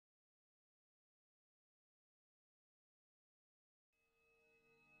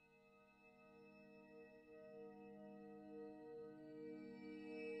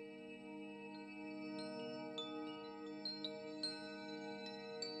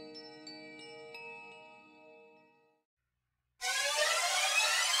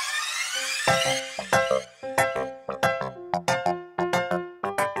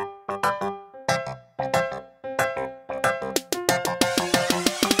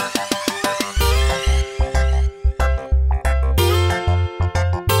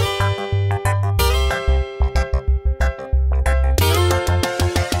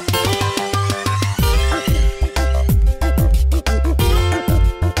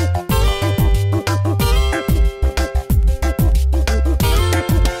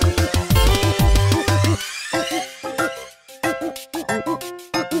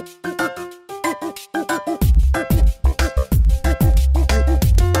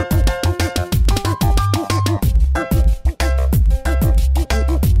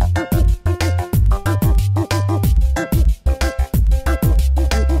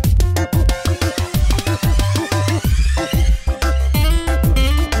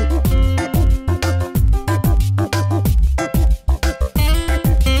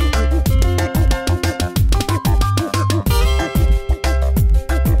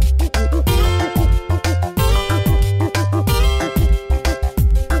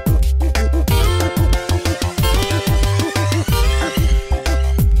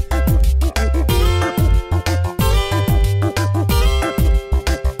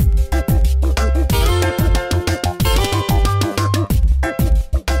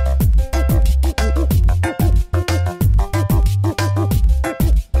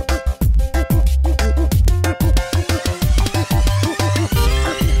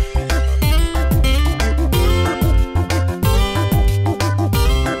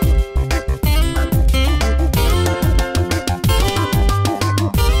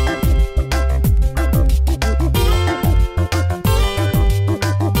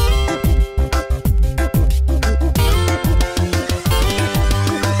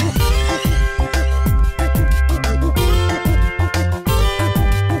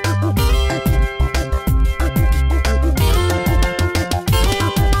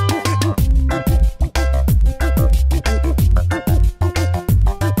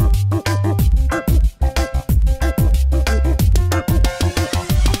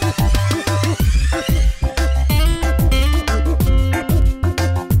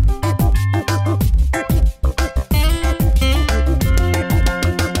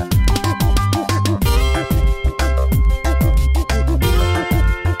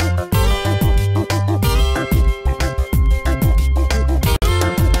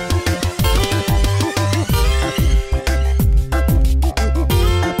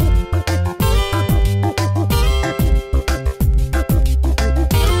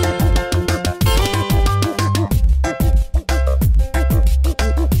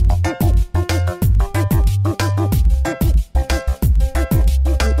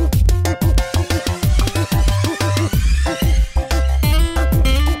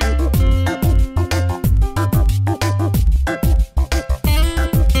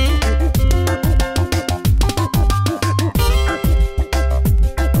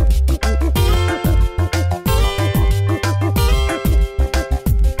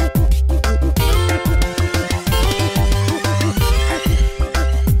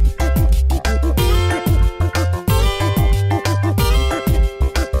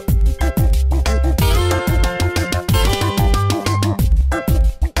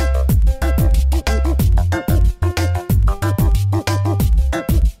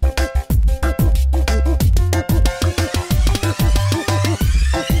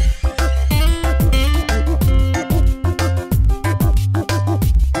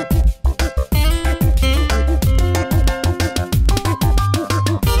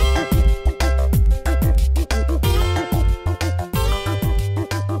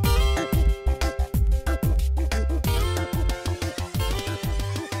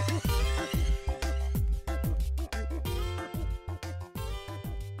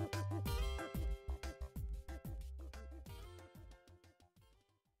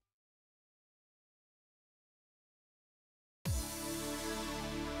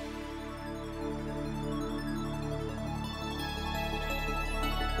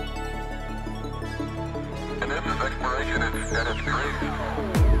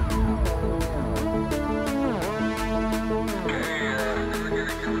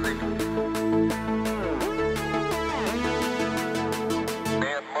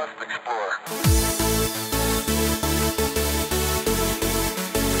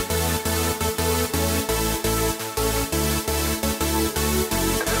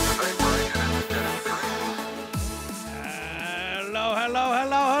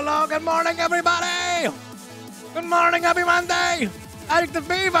Good morning, everybody! Good morning, happy Monday! Eric the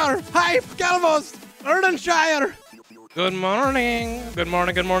Beaver! Hi, Calvos! Erdenshire! Good morning! Good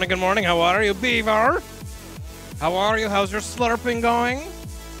morning, good morning, good morning. How are you, Beaver? How are you? How's your slurping going?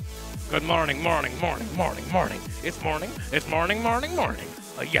 Good morning, morning, morning, morning, morning. It's morning, it's morning, morning, morning.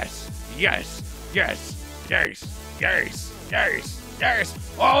 Yes, yes, yes, yes, yes, yes,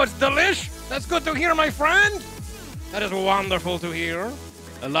 yes. Oh, it's delish! That's good to hear, my friend! That is wonderful to hear.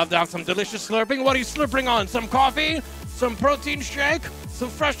 I love to have some delicious slurping. What are you slurping on? Some coffee? Some protein shake? Some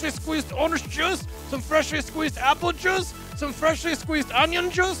freshly squeezed orange juice? Some freshly squeezed apple juice? Some freshly squeezed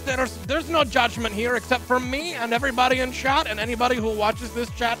onion juice? There's no judgment here except for me and everybody in chat and anybody who watches this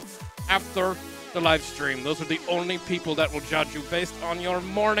chat after the live stream. Those are the only people that will judge you based on your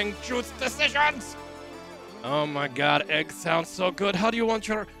morning juice decisions. Oh my God, eggs sound so good. How do you want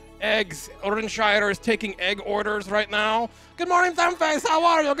your eggs? Orenshire is taking egg orders right now. Good morning, Thumbface. How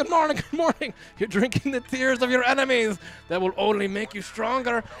are you? Good morning, good morning. You're drinking the tears of your enemies. That will only make you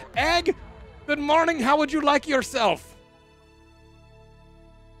stronger. Egg, good morning. How would you like yourself?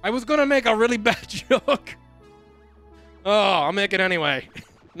 I was gonna make a really bad joke. Oh, I'll make it anyway.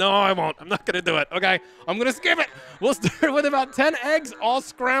 No, I won't. I'm not gonna do it. Okay, I'm gonna skip it. We'll start with about 10 eggs all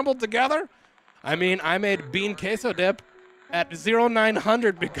scrambled together. I mean, I made bean queso dip at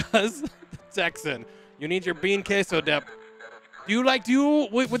 0900 because the Texan. You need your bean queso dip. Do you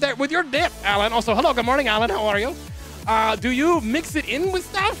with your dip, Alan? Also, hello, good morning, Alan. How are you? Do you mix it in with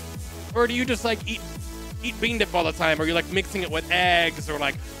stuff, or do you just like eat bean dip all the time? Or you like mixing it with eggs, or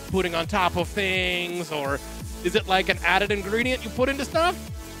like putting on top of things, or is it like an added ingredient you put into stuff?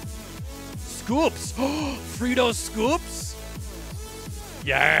 Scoops. Fritos scoops.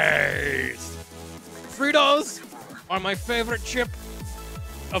 Yes. Fritos are my favorite chip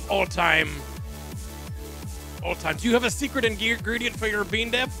of all time. All time. Do you have a secret ingredient for your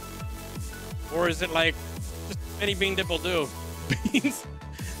bean dip? Or is it like just any bean dip will do? Beans?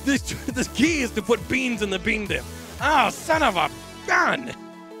 The key is to put beans in the bean dip. Oh, son of a gun!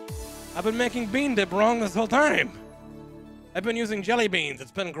 I've been making bean dip wrong this whole time. I've been using jelly beans. It's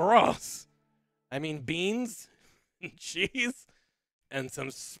been gross. I mean beans and cheese and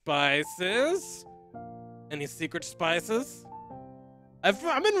some spices. Any secret spices? I've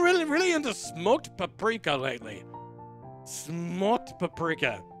been really into smoked paprika lately. Smoked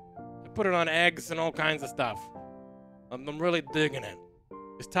paprika. I put it on eggs and all kinds of stuff. I'm really digging it.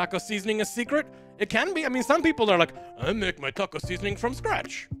 Is taco seasoning a secret? It can be. I mean, some people are like, I make my taco seasoning from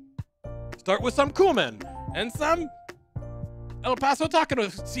scratch. Start with some cumin and some El Paso taco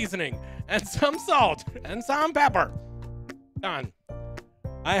seasoning and some salt and some pepper. Done.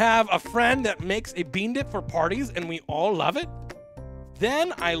 I have a friend that makes a bean dip for parties and we all love it.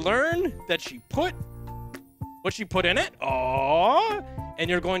 Then I learned that she put what she put in it. Oh,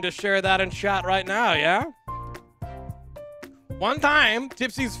 and you're going to share that in chat right now, yeah? One time,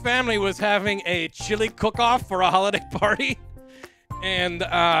 Tipsy's family was having a chili cook-off for a holiday party. And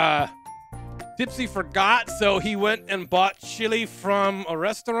Tipsy forgot, so he went and bought chili from a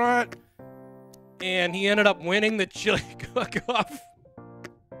restaurant. And he ended up winning the chili cook-off.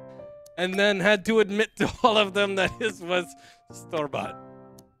 And then had to admit to all of them that his was store-bought.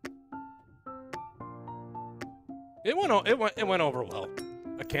 It went over well.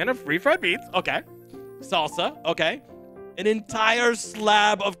 A can of refried beans, okay. Salsa, okay. An entire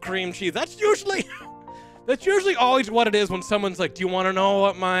slab of cream cheese. That's usually always what it is when someone's like, do you want to know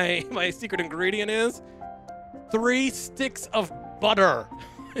what my secret ingredient is? 3 sticks of butter.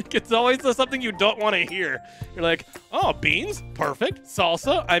 It's always something you don't want to hear. You're like, oh, beans, perfect.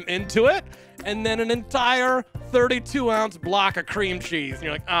 Salsa, I'm into it. And then an entire 32-ounce block of cream cheese. And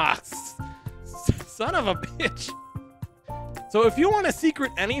you're like, ah, son of a bitch. So if you want to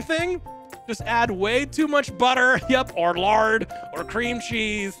secret anything, just add way too much butter, yep, or lard, or cream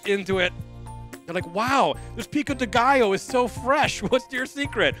cheese into it. You're like, wow, this pico de gallo is so fresh. What's your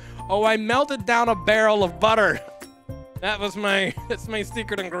secret? Oh, I melted down a barrel of butter. That's my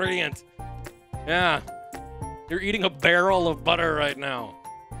secret ingredient. Yeah, you're eating a barrel of butter right now.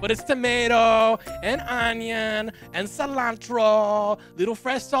 But it's tomato and onion and cilantro, little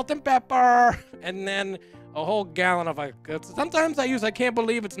fresh salt and pepper, and then a whole gallon of sometimes I can't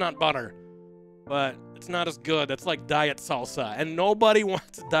believe it's not butter, but it's not as good. That's like diet salsa, and nobody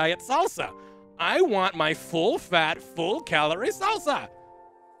wants diet salsa. I want my full fat, full calorie salsa.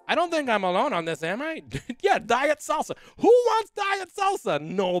 I don't think I'm alone on this, am I? Yeah, diet salsa. Who wants diet salsa?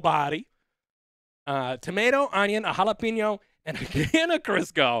 Nobody. Tomato, onion, a jalapeno, and a can of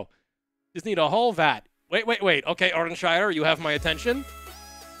Crisco. Just need a whole vat. Wait. Okay, Orenshire, you have my attention.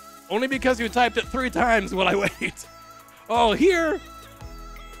 Only because you typed it 3 times will I wait. Oh, here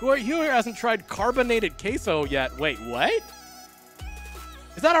Who here hasn't tried carbonated queso yet? Wait, what?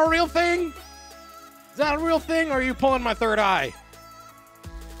 Is that a real thing? Is that a real thing, or are you pulling my third eye?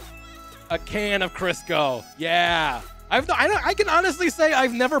 A can of Crisco. Yeah. I can honestly say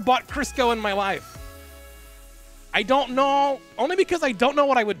I've never bought Crisco in my life. I don't know, only because I don't know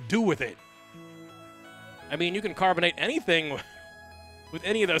what I would do with it. I mean, you can carbonate anything with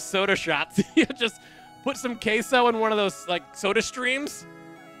any of those soda shots. You just put some queso in one of those like soda streams.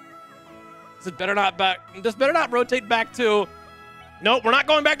 This better not rotate back to. Nope, we're not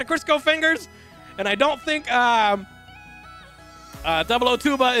going back to Crisco fingers. And I don't think Double O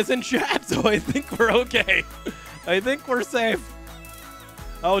Tuba is in chat, so I think we're okay. I think we're safe.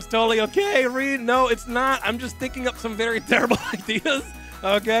 Oh, it's totally okay, Reed. No, it's not. I'm just thinking up some very terrible ideas.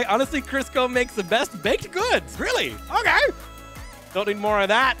 Okay, honestly, Crisco makes the best baked goods. Really? Okay. Don't need more of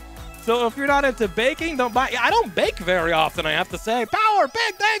that. So if you're not into baking, don't buy. I don't bake very often, I have to say. Power,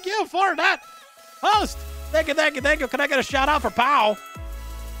 big thank you for that. Host, thank you, thank you, thank you. Can I get a shout out for Pow?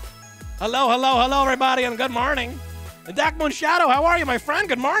 Hello, hello, hello, everybody, and good morning. And Dark Moon Shadow, how are you, my friend?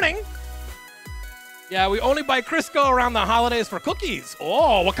 Good morning. Yeah, we only buy Crisco around the holidays for cookies.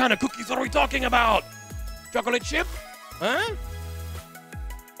 Oh, what kind of cookies are we talking about? Chocolate chip? Huh?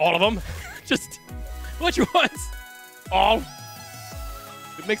 All of them. Just, which ones? All.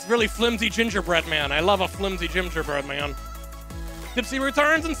 It makes really flimsy gingerbread man. I love a flimsy gingerbread man. Tipsy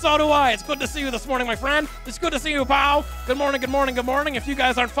returns, and so do I. It's good to see you this morning, my friend. It's good to see you, Pow. Good morning, good morning, good morning. If you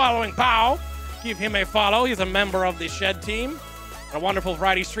guys aren't following Pow, give him a follow. He's a member of the Shed team. A wonderful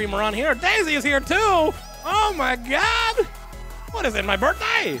variety streamer on here. Daisy is here too. Oh my God. What is it, my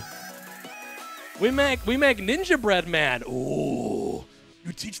birthday? We make ninja bread man. Ooh.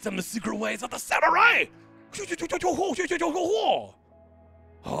 You teach them the secret ways of the samurai.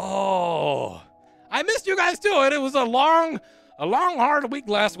 Oh. I missed you guys too. It was a long, hard week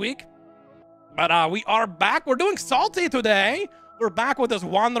last week. But we are back. We're doing salty today. We're back with this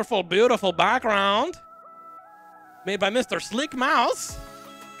wonderful, beautiful background made by Mr. Sleek Mouse.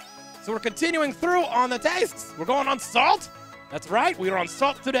 So we're continuing through on the tastes. We're going on salt. That's right, we are on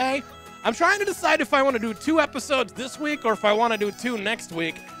salt today. I'm trying to decide if I want to do 2 episodes this week or if I want to do 2 next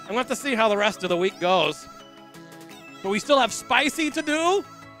week. I'm going to have to see how the rest of the week goes. But we still have spicy to do,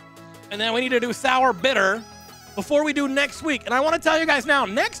 and then we need to do sour bitter before we do next week. And I want to tell you guys now,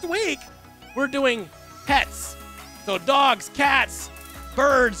 next week, we're doing pets. So dogs, cats,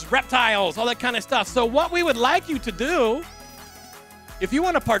 birds, reptiles, all that kind of stuff. So what we would like you to do, if you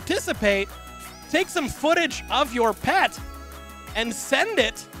want to participate, take some footage of your pet and send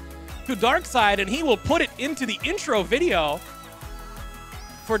it to Darkside, and he will put it into the intro video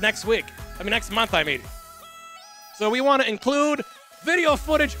for next week. Next month, I mean. So we want to include video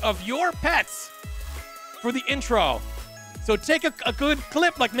footage of your pets for the intro. So take a good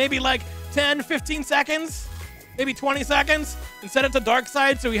clip, maybe 10, 15 seconds, maybe 20 seconds, and send it to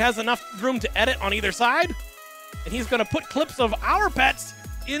Darkside so he has enough room to edit on either side. And he's going to put clips of our pets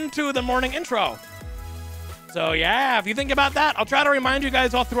into the morning intro. So yeah, if you think about that, I'll try to remind you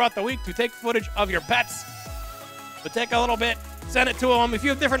guys all throughout the week to take footage of your pets. But take a little bit, send it to them. If you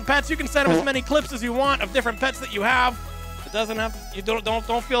have different pets, you can send them as many clips as you want of different pets that you have. It doesn't have, you don't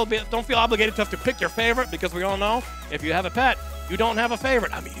feel obligated to have to pick your favorite, because we all know if you have a pet, you don't have a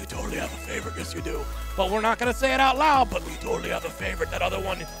favorite. I mean, you totally have a favorite, yes you do. But we're not gonna say it out loud. But we totally have a favorite. That other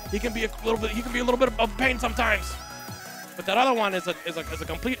one, he can be a little bit of pain sometimes. But that other one is a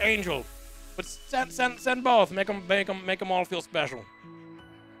complete angel. But send both. Make them all feel special.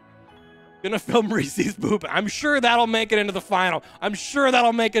 Gonna film Reese's poop. I'm sure that'll make it into the final. I'm sure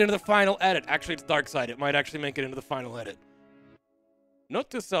that'll make it into the final edit. Actually, it's Darkside. It might actually make it into the final edit. Note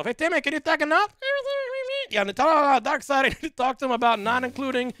to self. Hey, Timmy, can you talk enough? Yeah, Darkside, I need to talk to him about not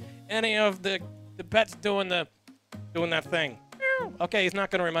including any of the pets doing that thing. Okay, he's not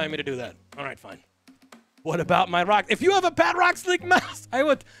gonna remind me to do that. All right, fine. What about my rock? If you have a pet rock, Sleek Mouse, I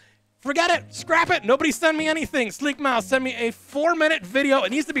would forget it, scrap it. Nobody send me anything. Sleek Mouse, send me a 4-minute video. It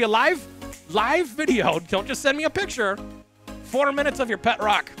needs to be a live video. Don't just send me a picture. 4 minutes of your pet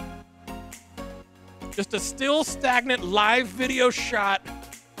rock. Just a still stagnant live video shot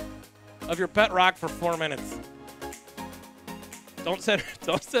of your pet rock for 4 minutes. Don't send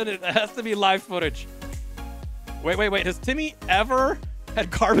it. It has to be live footage. Wait. Has Timmy ever had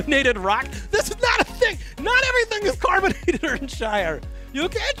carbonated rock? This is not a thing. Not everything is carbonated in Shire. You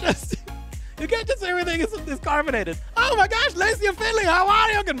can't just say everything is carbonated. Oh my gosh, Lacey and Finley, how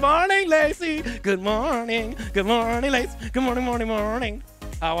are you? Good morning, Lacey. Good morning. Good morning, Lacey. Good morning, morning.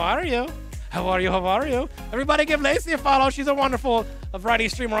 How are you? How are you? Everybody give Lacey a follow. She's a wonderful variety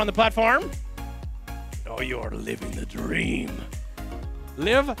streamer on the platform. Oh, you are living the dream.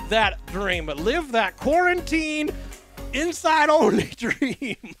 Live that dream. Live that quarantine, inside-only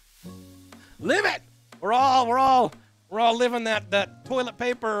dream. Live it. We're all living that toilet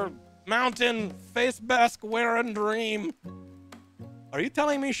paper mountain face mask wearing dream. Are you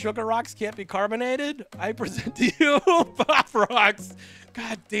telling me Sugar Rocks can't be carbonated? I present to you Pop Rocks.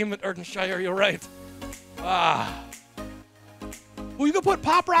 God damn it, Erdenshire, you're right. Ah. Well, you can put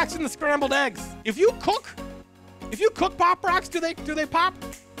Pop Rocks in the scrambled eggs. If you cook Pop Rocks, do they pop?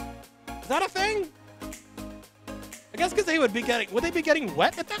 Is that a thing? I guess because would they be getting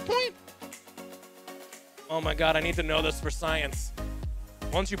wet at that point? Oh my God, I need to know this for science.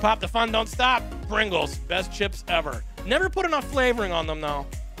 Once you pop, the fun don't stop. Pringles, best chips ever. Never put enough flavoring on them though.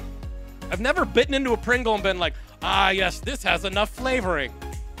 I've never bitten into a Pringle and been like, ah yes, this has enough flavoring.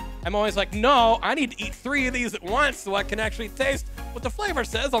 I'm always like, no, I need to eat 3 of these at once so I can actually taste what the flavor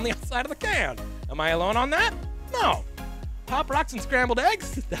says on the outside of the can. Am I alone on that? No. Pop Rocks and scrambled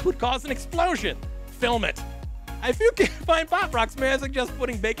eggs? That would cause an explosion. Film it. If you can't find Pop Rocks, may I suggest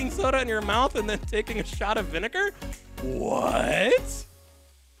putting baking soda in your mouth and then taking a shot of vinegar? What?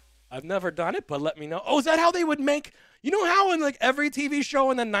 I've never done it, but let me know. Oh, is that how they would make... You know how in like every TV show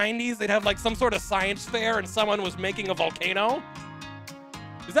in the 90s, they'd have like some sort of science fair and someone was making a volcano?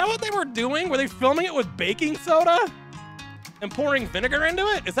 Is that what they were doing? Were they filming it with baking soda and pouring vinegar into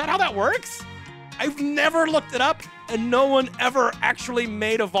it? Is that how that works? I've never looked it up, and no one ever actually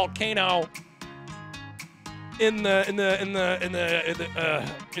made a volcano in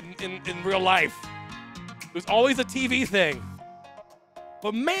real life. It was always a TV thing.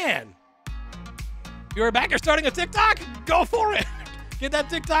 But man, you're back. You're starting a TikTok. Go for it. Get that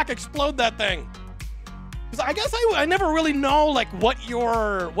TikTok. Explode that thing. Because I guess I never really know like what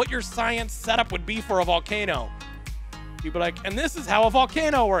your science setup would be for a volcano. You'd be like, and this is how a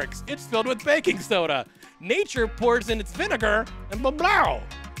volcano works. It's filled with baking soda. Nature pours in its vinegar and blah blah.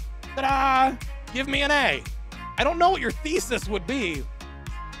 Ta-da! Give me an A. I don't know what your thesis would be.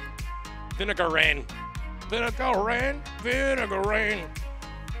 Vinegar rain. Vinegar rain. Vinegar rain.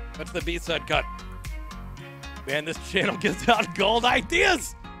 That's the B-side cut. Man, this channel gives out gold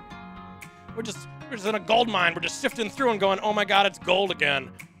ideas. We're just in a gold mine. We're just sifting through and going, oh my God, it's gold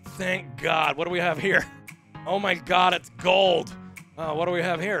again. Thank God. What do we have here? Oh my God, it's gold. What do we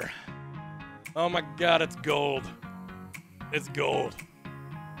have here? Oh my God, it's gold. It's gold.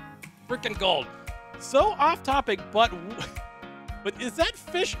 Freaking gold. So off topic, but is that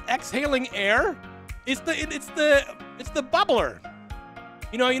fish exhaling air? It's the bubbler.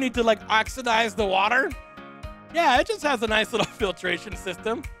 You know, you need to like oxidize the water. Yeah, it just has a nice little filtration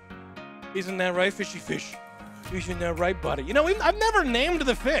system. Isn't that right, fishy fish? Isn't that right, buddy? You know, I've never named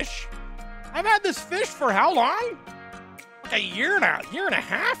the fish. I've had this fish for how long? Like a year and a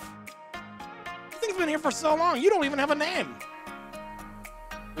half? This thing's been here for so long, you don't even have a name.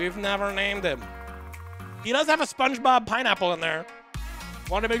 We've never named him. He does have a SpongeBob pineapple in there.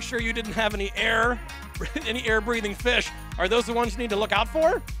 Want to make sure you didn't have any air-breathing fish. Are those the ones you need to look out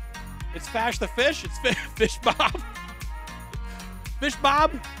for? It's Fash the fish. It's Fish Bob. Fish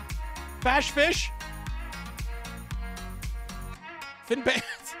Bob. Fash fish. Fin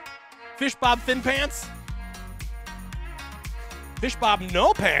pants. Fish Bob fin pants. Fish Bob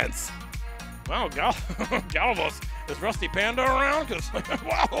no pants. Wow, Galvos. Is Rusty Panda around? Cause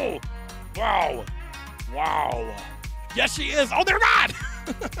wow. Wow. Wow. Yes, she is. Oh, they're not.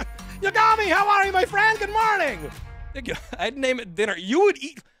 You got me. How are you, my friend? Good morning. I'd name it dinner. You would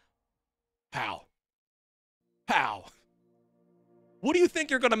eat. How? What do you think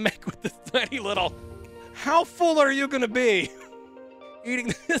you're gonna make with this tiny little? How full are you gonna be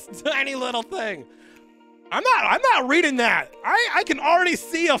eating this tiny little thing? I'm not reading that. I can already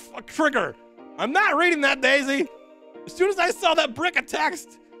see a trigger. I'm not reading that, Daisy. As soon as I saw that brick of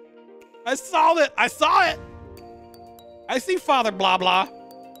text, I saw it. I see Father Blah Blah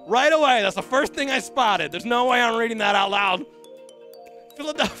right away. That's the first thing I spotted. There's no way I'm reading that out loud.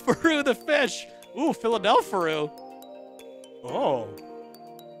 Philadelphia the fish. Ooh, Philadelphia. Oh.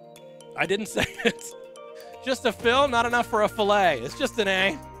 I didn't say it. Just a fill, not enough for a fillet. It's just an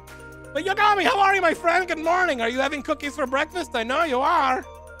A. But Yagami, how are you, my friend? Good morning. Are you having cookies for breakfast? I know you are.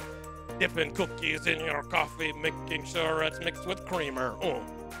 Dipping cookies in your coffee, making sure it's mixed with creamer.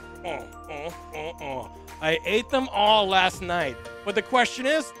 I ate them all last night. But the question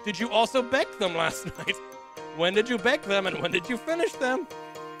is, did you also bake them last night? When did you bake them and when did you finish them?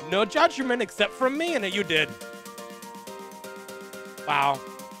 No judgment except from me, and you did. Wow.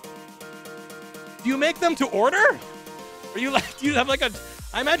 Do you make them to order? Are you like, do you have like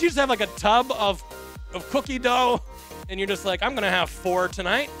I imagine you just have like a tub of cookie dough and you're just like, I'm gonna have 4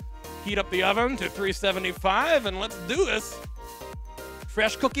 tonight. Heat up the oven to 375 and let's do this.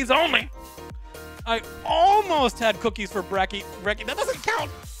 Fresh cookies only. I almost had cookies for brekkie. That doesn't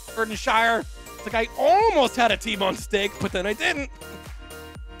count. Erdenshire. It's like I almost had a T-bone steak, but then I didn't.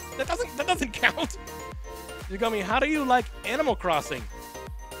 That doesn't count. Yugami, how do you like Animal Crossing?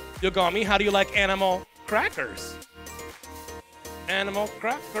 Yugami, how do you like animal crackers? Animal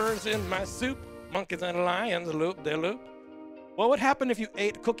crackers in my soup. Monkeys and lions loop de loop. What would happen if you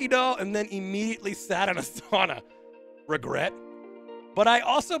ate cookie dough and then immediately sat in a sauna? Regret. But I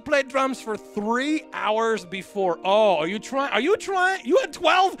also played drums for 3 hours before. Oh, are you trying? You had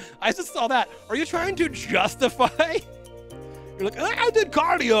 12? I just saw that. Are you trying to justify? You're like, I did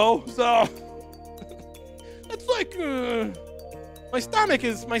cardio, so it's like my stomach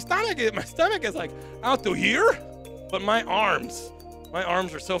is like out to here, but my arms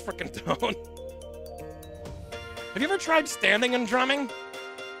are so freaking toned. Have you ever tried standing and drumming?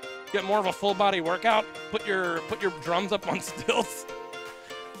 Get more of a full body workout. Put your drums up on stilts.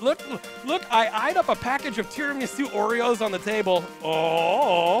 Look, I eyed up a package of tiramisu Oreos on the table.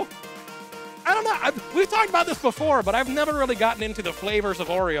 Oh, I don't know. We've talked about this before, but I've never really gotten into the flavors of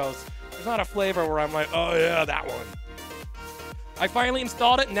Oreos. There's not a flavor where I'm like, oh yeah, that one. I finally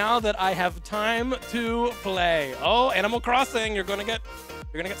installed it now that I have time to play. Oh, Animal Crossing, you're gonna get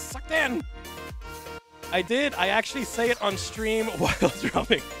sucked in. I actually say it on stream while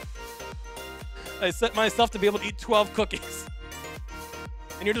drumming. I set myself to be able to eat 12 cookies.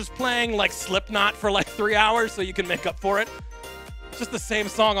 And you're just playing like Slipknot for like 3 hours so you can make up for it. It's just the same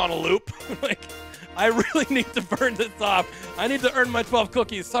song on a loop. Like, I really need to burn this off. I need to earn my 12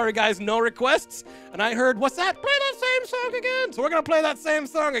 cookies. Sorry guys, no requests. And I heard, what's that? Play that same song again. So we're gonna play that same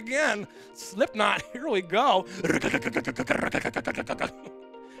song again. Slipknot, here we go.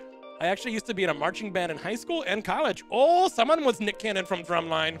 I actually used to be in a marching band in high school and college. Oh, someone was Nick Cannon from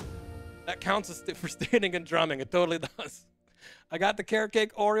Drumline. That counts as for standing and drumming. It totally does. I got the carrot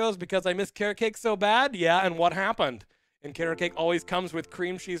cake Oreos because I miss carrot cake so bad. Yeah, and what happened? And carrot cake always comes with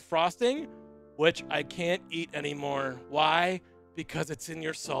cream cheese frosting, which I can't eat anymore. Why? Because it's in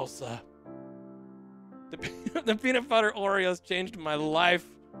your salsa. The peanut butter Oreos changed my life.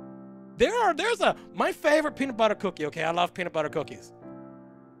 My favorite peanut butter cookie, okay? I love peanut butter cookies.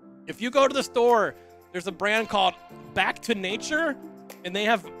 If you go to the store, there's a brand called Back to Nature, and they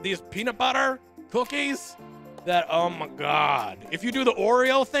have these peanut butter cookies that, oh my God. If you do the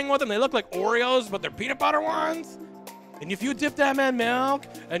Oreo thing with them, they look like Oreos, but they're peanut butter ones. And if you dip them in milk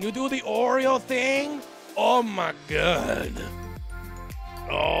and you do the Oreo thing, oh my God.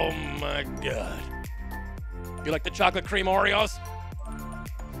 Oh my God. You like the chocolate cream Oreos?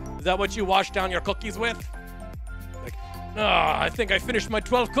 Is that what you wash down your cookies with? Like, I think I finished my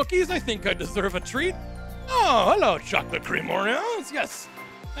 12 cookies. I think I deserve a treat. Oh, hello, chocolate cream Oreos. Yes.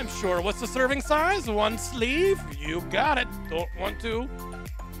 I'm sure. What's the serving size? 1 sleeve? You got it. Don't want to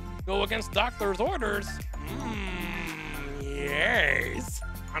go against doctor's orders. Yes.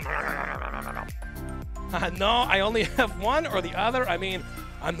 No, I only have one or the other. I mean,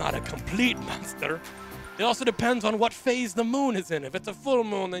 I'm not a complete monster. It also depends on what phase the moon is in. If it's a full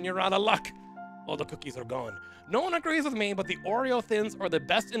moon, then you're out of luck. All the cookies are gone. No one agrees with me, but the Oreo Thins are the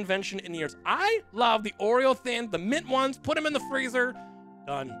best invention in years. I love the Oreo Thins, the mint ones. Put them in the freezer.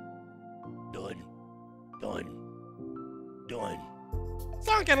 Done.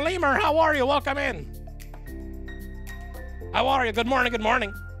 Sunken Lemur, how are you? Welcome in. How are you? Good morning, good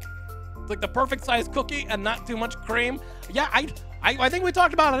morning. It's like the perfect size cookie and not too much cream. Yeah, I think we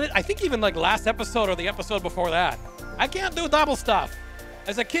talked about it. I think even like last episode or the episode before that. I can't do double stuff.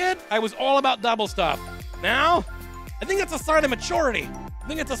 As a kid, I was all about double stuff. Now, I think it's a sign of maturity. I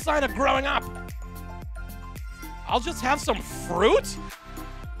think it's a sign of growing up. I'll just have some fruit?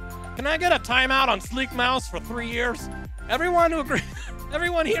 Can I get a timeout on Sleek Mouse for 3 years? Everyone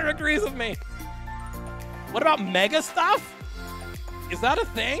here agrees with me. What about mega stuff? Is that a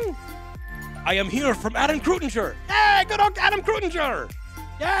thing? I am here from Adam Krutinger. Hey, good old Adam Krutinger.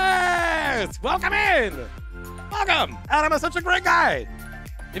 Yes, welcome in. Welcome. Adam is such a great guy.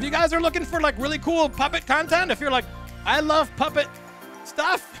 If you guys are looking for like really cool puppet content, if you're like, I love puppet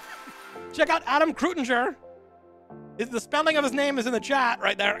stuff, check out Adam Krutinger. The spelling of his name is in the chat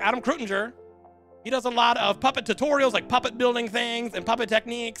right there, Adam Krutinger. He does a lot of puppet tutorials, like puppet building things and puppet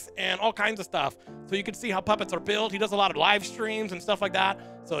techniques and all kinds of stuff. So you can see how puppets are built. He does a lot of live streams and stuff like that.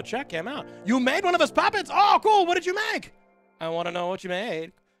 So check him out. You made one of his puppets? Oh, cool. What did you make? I want to know what you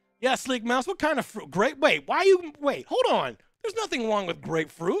made. Yeah, Sleek Mouse. What kind of fruit? Wait, hold on. There's nothing wrong with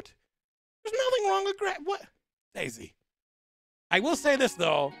grapefruit. There's nothing wrong with what? Daisy. I will say this,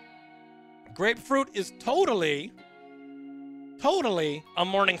 though. Grapefruit is totally a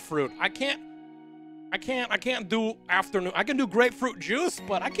morning fruit. I can't do afternoon. I can do grapefruit juice,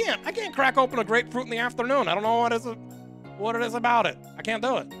 but I can't crack open a grapefruit in the afternoon. I don't know what it is about it. I can't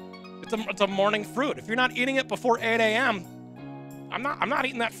do it. It's a morning fruit. If you're not eating it before 8 a.m., I'm not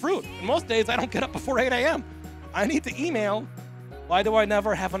eating that fruit. And most days I don't get up before 8 a.m. I need to email. Why do I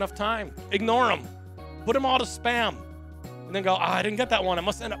never have enough time? Ignore them. Put them all to spam. And then go, I didn't get that one. I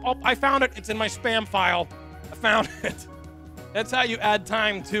must end up, oh, I found it. It's in my spam file. I found it. That's how you add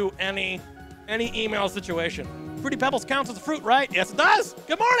time to any email situation. Fruity Pebbles counts as a fruit, right? Yes, it does.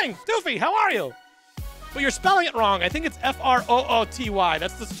 Good morning, Doofy. How are you? But you're spelling it wrong. I think it's F-R-O-O-T-Y.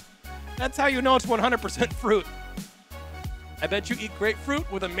 That's how you know it's 100% fruit. I bet you eat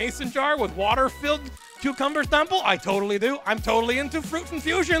grapefruit with a mason jar with water-filled cucumber stumble. I totally do. I'm totally into fruit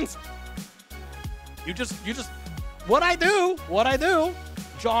infusions. You just, what I do,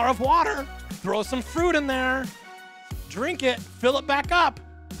 jar of water, throw some fruit in there, drink it, fill it back up,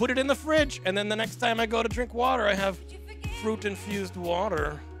 put it in the fridge, and then the next time I go to drink water, I have fruit-infused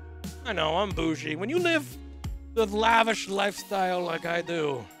water. I know, I'm bougie. When you live the lavish lifestyle like I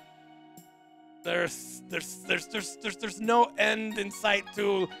do, there's no end in sight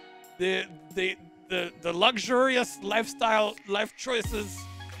to the luxurious lifestyle, life choices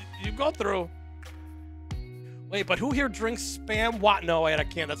you go through. Wait, but who here drinks Spam? What? No, wait, I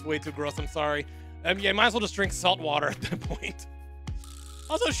can't. That's way too gross. I'm sorry. Yeah, might as well just drink salt water at that point.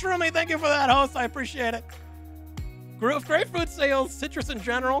 Also, Shroomy, thank you for that, host. I appreciate it. Grapefruit sales, citrus in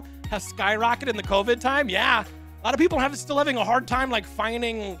general, have skyrocketed in the COVID time. Yeah, a lot of people still having a hard time like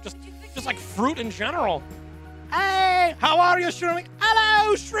finding just like fruit in general. Hey, how are you, Shroomy?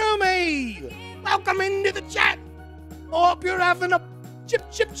 Hello, Shroomy. Welcome into the chat. Hope you're having a chip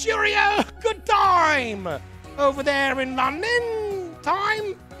cheerio good time over there in London.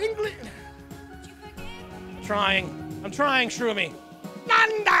 Time English. I'm trying, Shroomy.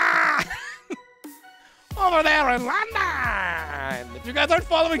 London! Over there in London! If you guys aren't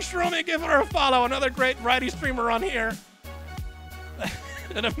following Shroomy, give her a follow. Another great variety streamer on here.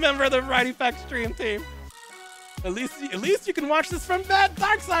 And a member of the Variety Fact stream team. At least you can watch this from bed.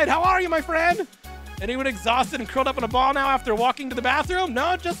 Darkside, how are you, my friend? Anyone exhausted and curled up in a ball now after walking to the bathroom?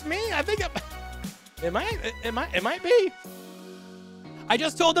 No, just me. I think it might be. I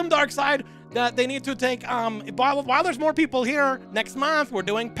just told them, Darkside, that they need to take, while there's more people here, next month we're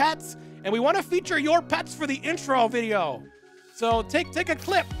doing pets, and we want to feature your pets for the intro video. So take a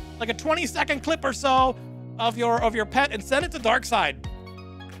clip, like a 20-second clip or so of your pet, and send it to Darkside,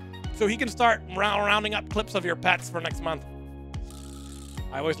 so he can start rounding up clips of your pets for next month.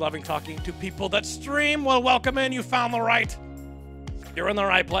 I always loving talking to people that stream. Well, welcome in. You found you're in the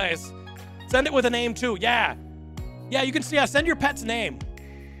right place. Send it with a name too. Yeah, you can see. Send your pet's name.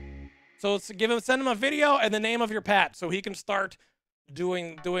 So send him a video and the name of your pet, so he can start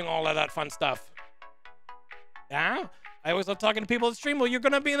doing all of that fun stuff. Yeah, I always love talking to people that stream. Well, you're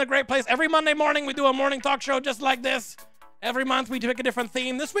gonna be in a great place. Every Monday morning we do a morning talk show just like this. Every month we pick a different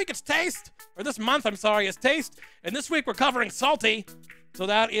theme. This week it's taste, or this month, I'm sorry, it's taste. And this week we're covering salty. So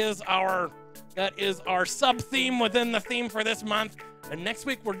that is our sub theme within the theme for this month. And next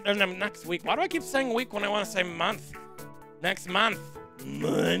week why do I keep saying week when I want to say month? Next month.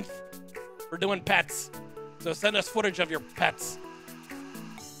 We're doing pets. So send us footage of your pets.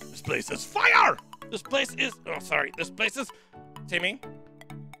 This place is fire! This place is Timmy.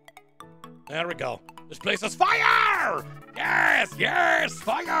 There we go. This place is fire! Yes,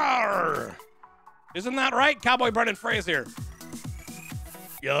 fire! Isn't that right, Cowboy Brendan Fraser?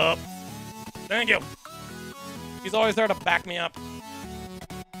 Yup. Thank you. He's always there to back me up.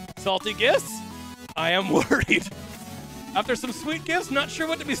 Salty gifts? I am worried. After some sweet gifts, not sure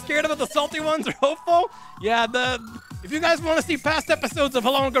what to be scared of, the salty ones or hopeful. Yeah, if you guys want to see past episodes of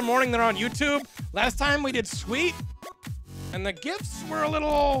Hello and Good Morning, they're on YouTube. Last time we did sweet, and the gifts were a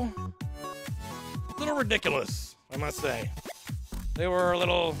little ridiculous, I must say. They got a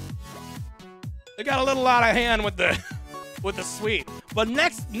little out of hand with the sweet. But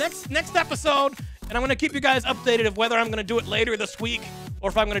next episode, and I'm gonna keep you guys updated of whether I'm gonna do it later this week or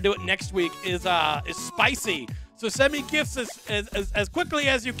if I'm gonna do it next week, is spicy. So send me gifts as quickly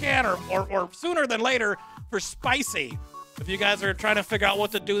as you can, or sooner than later, for spicy. If you guys are trying to figure out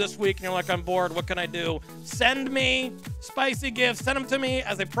what to do this week and you're like, I'm bored, what can I do? Send me spicy gifts. Send them to me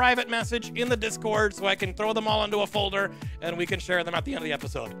as a private message in the Discord so I can throw them all into a folder and we can share them at the end of the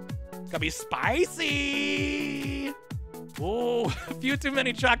episode. It's gonna be spicy. Ooh, a few too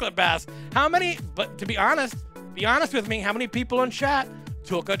many chocolate baths. How many, but to be honest with me, how many people in chat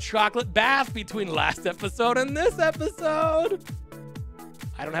took a chocolate bath between last episode and this episode?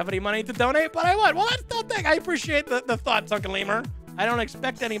 I don't have any money to donate, but I would. Well, that's no thing. I appreciate the thought, Sunken Lemur. I don't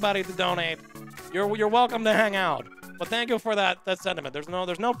expect anybody to donate. You're welcome to hang out. But thank you for that sentiment. There's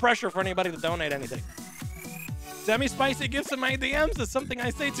no pressure for anybody to donate anything. Semi-spicy gifts in my DMs is something I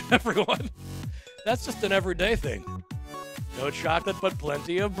say to everyone. That's just an everyday thing. No chocolate, but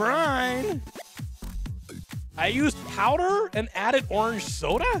plenty of brine. I used powder and added orange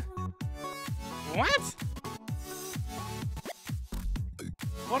soda? What?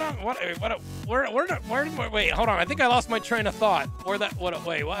 Wait, hold on. I think I lost my train of thought.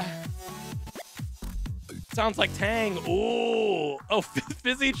 Wait, what? Sounds like Tang. Ooh. Oh,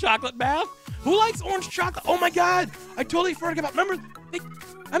 fizzy chocolate bath? Who likes orange chocolate? Oh my God. I totally forgot about, remember,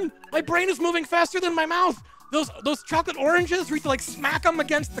 my brain is moving faster than my mouth. Those chocolate oranges, we have to like smack them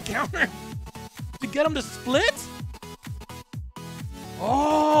against the counter to get them to split?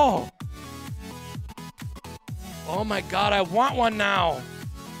 Oh. Oh my God, I want one now.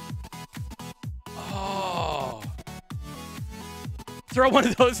 Oh. Throw one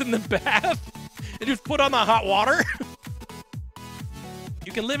of those in the bath and just put on the hot water.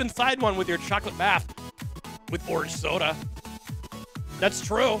 You can live inside one with your chocolate bath with orange soda. That's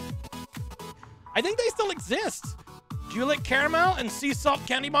true. I think they still exist. Do you like caramel and sea salt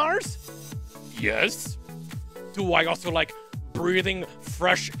candy bars? Yes. Do I also like breathing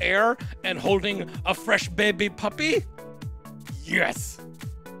fresh air and holding a fresh baby puppy? Yes.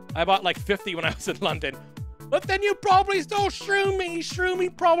 I bought like 50 when I was in London. But then you probably stole Shroomy.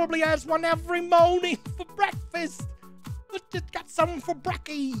 Shroomy probably has one every morning for breakfast. But just got some for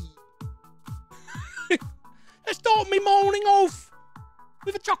Bracky. I stole me morning off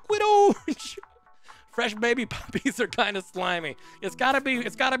with a chocolate orange. Fresh baby puppies are kind of slimy. It's gotta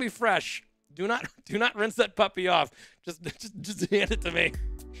be fresh. Do not rinse that puppy off. Just hand it to me.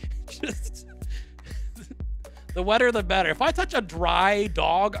 Just the wetter the better. If I touch a dry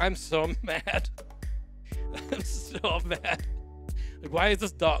dog, I'm so mad. I'm so mad. Like, why is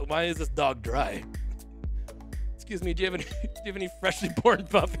this dog dry? Excuse me, do you have any freshly born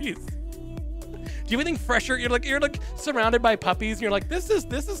puppies? Do you have anything fresher? You're like surrounded by puppies and you're like, this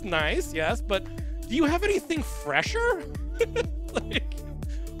is nice, yes, but do you have anything fresher? Like,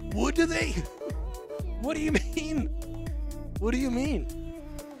 what do you mean? What do you mean?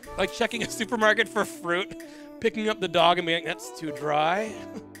 Like checking a supermarket for fruit, picking up the dog and being like, that's too dry.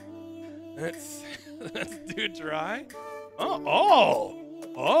 That's too dry. Oh,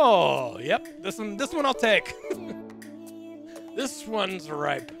 yep. This one I'll take. This one's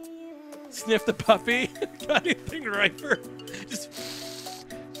ripe. Sniff the puppy. Got anything riper? Just.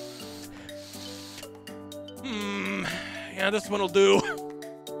 Yeah, this one will do.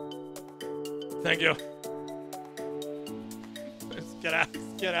 Thank you. Let's get out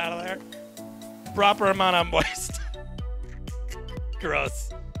of there. Proper amount of moist. Gross.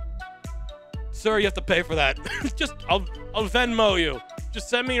 Sir, you have to pay for that. I'll Venmo you. Just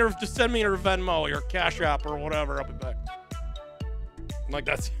send me your Venmo, your Cash App or whatever. I'll be back. Like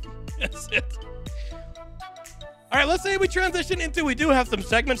that's it. All right, let's say we transition into. We do have some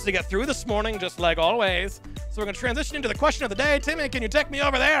segments to get through this morning, just like always. So we're gonna transition into the question of the day. Timmy, can you take me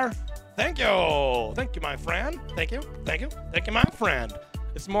over there? Thank you, my friend. Thank you, my friend.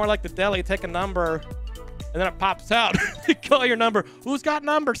 It's more like the deli. Take a number, and then it pops out. You call your number. Who's got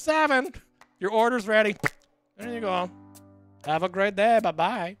number 7? Your order's ready. There you go. Have a great day.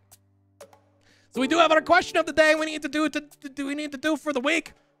 Bye-bye. So we do have our question of the day we need to do for the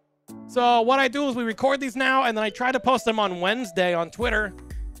week. So what I do is we record these now, and then I try to post them on Wednesday on Twitter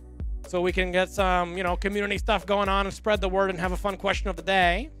so we can get some, community stuff going on and spread the word and have a fun question of the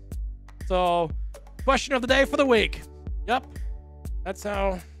day. So question of the day for the week. Yep. That's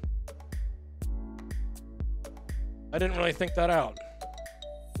how. I didn't really think that out.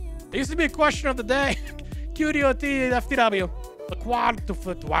 It used to be a question of the day. QDOT-FTW. The quad de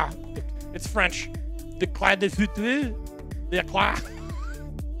foutoir. It's French. The quad de foutoir. The quad.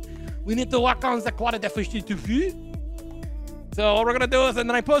 We need to work on the quad de foutoir. So what we're gonna do is, and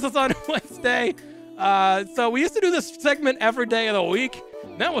then I post this on Wednesday. So we used to do this segment every day of the week.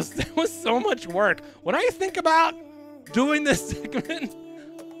 That was so much work. When I think about doing this segment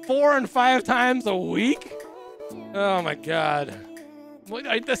 4 and 5 times a week, oh my God. What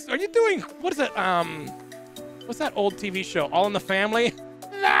are you doing? What is it? What's that old TV show? All in the Family?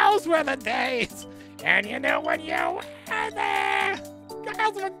 Those were the days. And you know when you were there.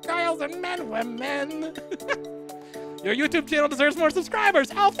 Girls were girls and men were men. Your YouTube channel deserves more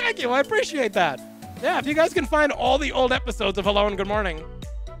subscribers. Oh, thank you. I appreciate that. Yeah, if you guys can find all the old episodes of Hello and Good Morning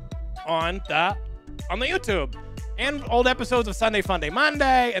on the YouTube. And old episodes of Sunday Funday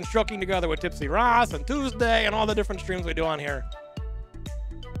Monday and Stroking Together with Tipsy Ross on Tuesday and all the different streams we do on here.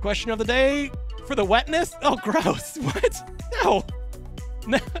 Question of the day for the wetness? Oh, gross. What? No.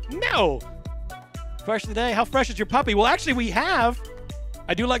 No. Question of the day, how fresh is your puppy? Well, actually, we have.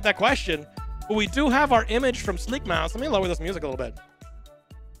 I do like that question. But we do have our image from Sleek Mouse. Let me lower this music a little bit.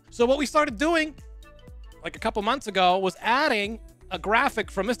 So what we started doing, like a couple months ago, was adding a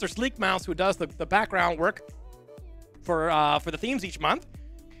graphic from Mr. Sleek Mouse, who does the background work for the themes each month.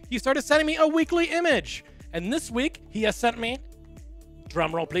 He started sending me a weekly image. And this week, he has sent me,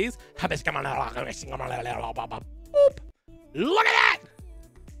 drum roll please. Boop. Look at that!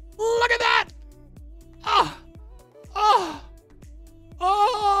 Look at that! Oh! Oh!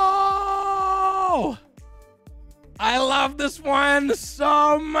 Oh! I love this one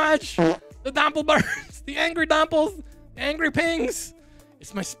so much. The Doppelbirds, the angry Doppels, the angry pings.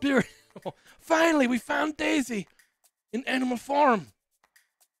 It's my spirit. Finally, we found Daisy in animal form.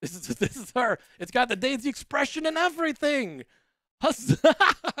 This is her. It's got the Daisy expression and everything.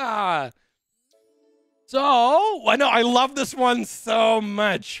 Huzzah! So, I know, I love this one so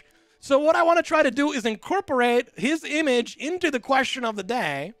much. So what I want to try to do is incorporate his image into the question of the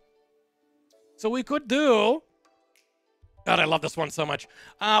day. So we could do... God, I love this one so much.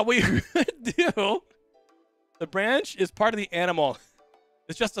 We could do... The branch is part of the animal.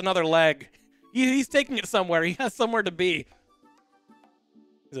 It's just another leg. He's taking it somewhere. He has somewhere to be.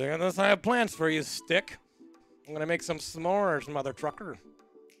 He's like, I have plans for you, stick. I'm going to make some s'mores, mother trucker.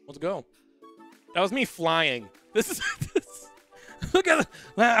 Let's go. That was me flying. This is... Look at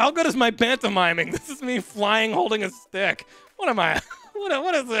how good is my pantomiming? This is me flying, holding a stick. What am I?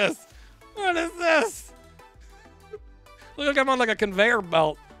 What is this? What is this? Look like I'm on like a conveyor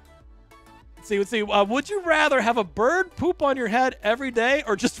belt. Let's see. Would you rather have a bird poop on your head every day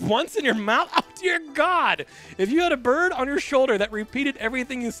or just once in your mouth? Oh dear God! If you had a bird on your shoulder that repeated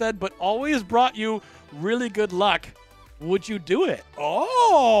everything you said but always brought you really good luck, would you do it?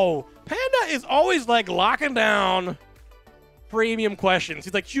 Oh, Panda is always like locking down premium questions.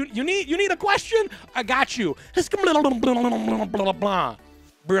 He's like, you need a question? I got you.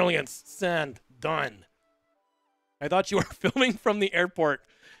 Brilliance. Send. Done. I thought you were filming from the airport.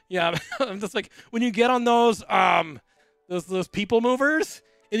 Yeah, I'm just like, when you get on those people movers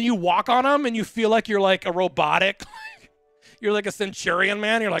and you walk on them and you feel like you're like a robotic, you're like a centurion,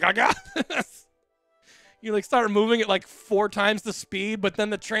 man. You're like, I got this. You like start moving at like 4 times the speed, but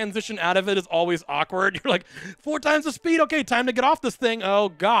then the transition out of it is always awkward. You're like, 4 times the speed? Okay, time to get off this thing. Oh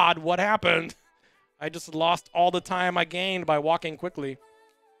God, what happened? I just lost all the time I gained by walking quickly.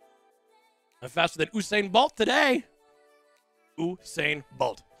 I'm faster than Usain Bolt today. Usain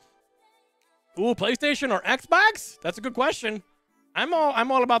Bolt. Ooh, PlayStation or Xbox? That's a good question. I'm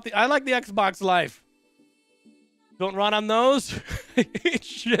all about I like the Xbox life. Don't run on those.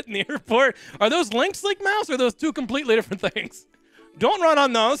 Shit in the airport. Are those linked, Sleek Mouse, or are those 2 completely different things? Don't run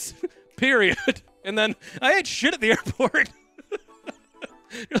on those. Period. And then I ate shit at the airport.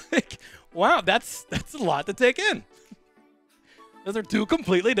 You're like, wow, that's a lot to take in. Those are 2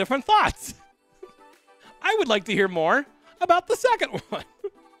 completely different thoughts. I would like to hear more about the second one.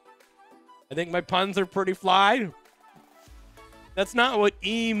 I think my puns are pretty fly. That's not what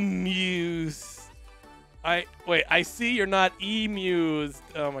emus. Wait, I see you're not emused.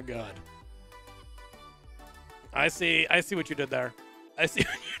 Oh my God. I see what you did there. I see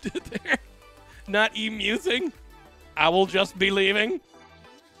what you did there. Not emusing. I will just be leaving.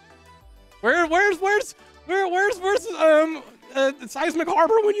 Where's Seismic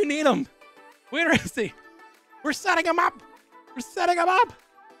Harbor when you need him? Where is he? We're setting him up. We're setting him up.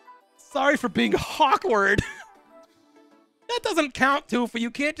 Sorry for being awkward. That doesn't count, Toofa. You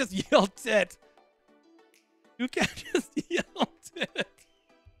can't just yell tit. You can't just yell tit.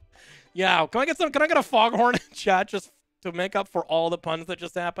 Yeah, can I get a foghorn in chat just to make up for all the puns that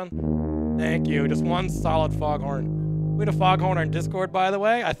just happened? Thank you. Just one solid foghorn. We had a foghorn on Discord, by the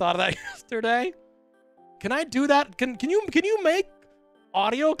way. I thought of that yesterday. Can I do that? Can you make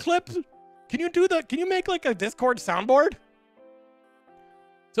audio clips? Can you do that? Can you make like a Discord soundboard?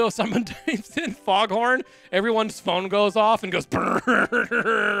 So if someone types in foghorn, everyone's phone goes off and goes brrrr.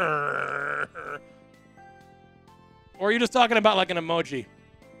 Or are you just talking about like an emoji?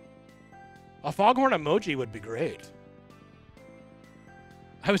 A foghorn emoji would be great.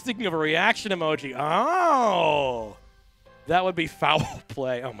 I was thinking of a reaction emoji. Oh, that would be foul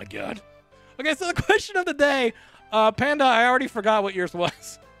play. Oh my God. Okay, so the question of the day, Panda, I already forgot what yours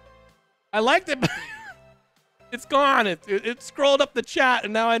was. I liked it, but it's gone. It scrolled up the chat,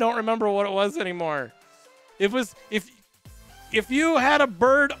 and now I don't remember what it was anymore. It was if you had a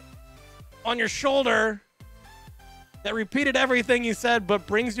bird on your shoulder that repeated everything you said but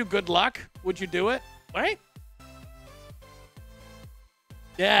brings you good luck, would you do it? Right?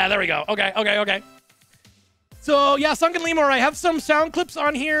 Yeah, there we go. Okay. So yeah, Sunken Lemur, I have some sound clips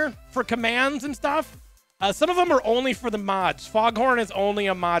on here for commands and stuff. Some of them are only for the mods. Foghorn is only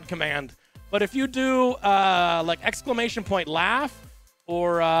a mod command. But if you do like exclamation point laugh,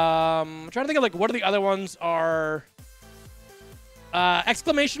 or I'm trying to think of like what are the other ones are.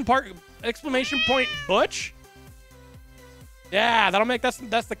 Exclamation point butch. Yeah, that'll make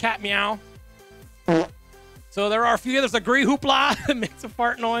that's the cat meow. So there are a few. There's a gree hoopla that makes a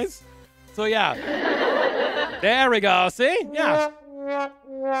fart noise. So yeah, there we go. See, yeah.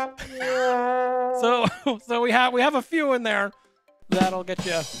 So we have a few in there that'll get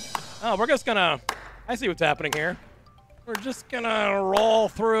you. Oh, we're just gonna. I see what's happening here. We're just gonna roll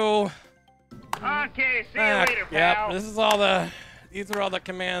through. Okay, see you later, pal. Yep, this is all the. These are all the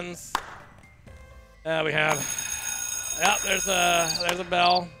commands we have. Yep, there's a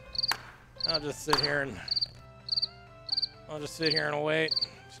bell. I'll just sit here and wait.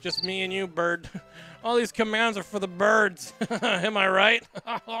 It's just me and you, bird. All these commands are for the birds. Am I right?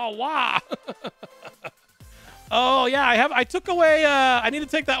 Oh, wow. Oh, yeah, I took away, I need to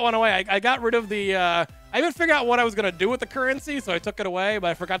take that one away. I got rid of the, I even figured out what I was going to do with the currency, so I took it away, but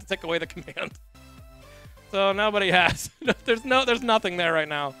I forgot to take away the command. So nobody has. There's nothing there right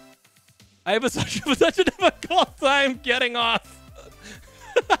now. I have such a difficult time getting off.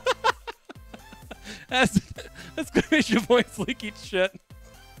 That's exclamation point Sleek eats shit.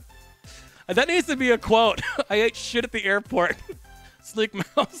 That needs to be a quote. I ate shit at the airport. Sleek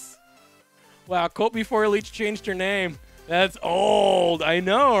Mouse. Wow, quote before Leech changed her name. That's old. I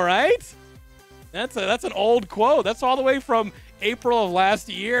know, right? That's an old quote. That's all the way from April of last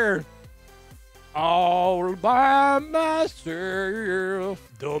year. All by myself,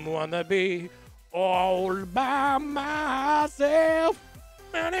 don't wanna be all by myself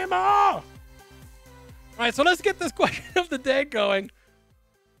anymore. All right, so let's get this question of the day going.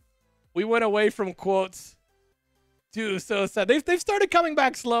 We went away from quotes to so sad. They've started coming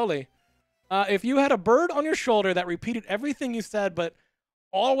back slowly. If you had a bird on your shoulder that repeated everything you said but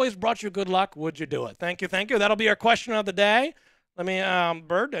always brought you good luck, would you do it? Thank you, thank you. That'll be our question of the day. Let me,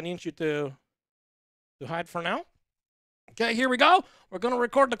 Bird, I need you to hide for now. Okay, here we go. We're going to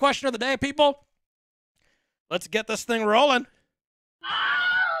record the question of the day, people. Let's get this thing rolling.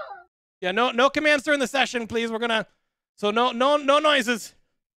 Yeah, no commands during the session, please. We're going to, so no noises.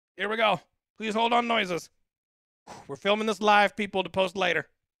 Here we go. Please hold on noises. We're filming this live, people, to post later.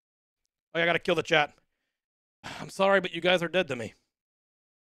 Oh, yeah, I got to kill the chat. I'm sorry, but you guys are dead to me.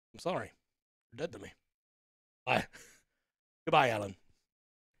 I'm sorry. You're dead to me. Bye. Goodbye, Alan.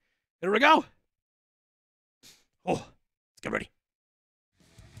 Here we go. Oh, let's get ready.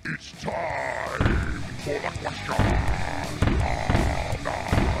 It's time for the question of the day.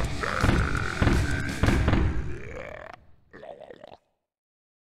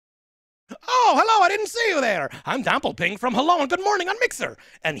 Oh, hello, I didn't see you there. I'm Dampleping from Hello and Good Morning on Mixer.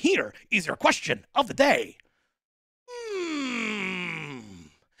 And here is your question of the day.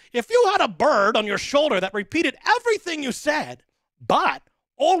 If you had a bird on your shoulder that repeated everything you said, but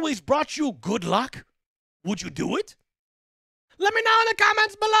always brought you good luck, would you do it? Let me know in the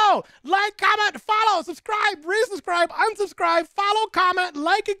comments below. Like, comment, follow, subscribe, resubscribe, unsubscribe, follow, comment,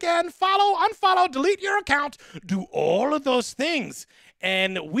 like again, follow, unfollow, delete your account. Do all of those things.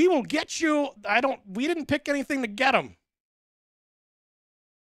 And we will get you, we didn't pick anything to get them.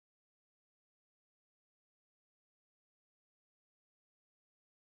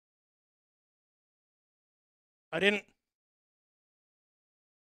 We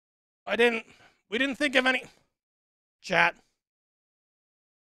didn't think of any. Chat.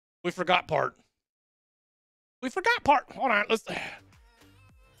 We forgot part. Hold on, let's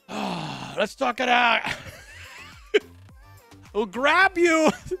talk it out. We'll grab you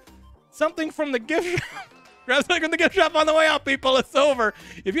something from the gift shop. Grab something from the gift shop on the way out, people. It's over.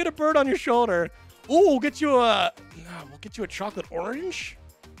 If you had a bird on your shoulder, we'll get you a chocolate orange.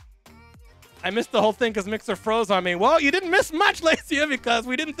 I missed the whole thing because Mixer froze on me. Well, you didn't miss much, Lacia, because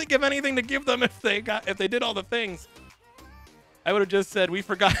we didn't think of anything to give them if they did all the things. I would have just said, we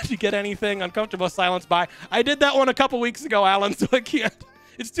forgot to get anything. Uncomfortable silence by. I did that one a couple weeks ago, Alan, so I can't.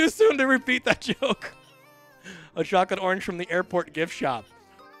 It's too soon to repeat that joke. A chocolate orange from the airport gift shop.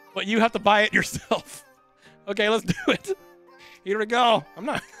 But you have to buy it yourself. Okay, let's do it. Here we go. I'm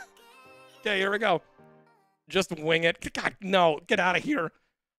not. Okay, here we go. Just wing it. God, no, get out of here.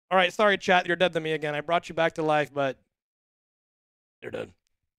 All right, sorry, chat. You're dead to me again. I brought you back to life, but you're dead.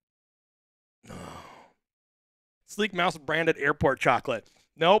 No. Sleek Mouse branded airport chocolate.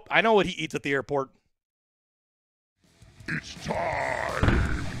 Nope, I know what he eats at the airport. It's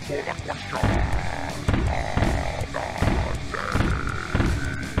time for the question of the day.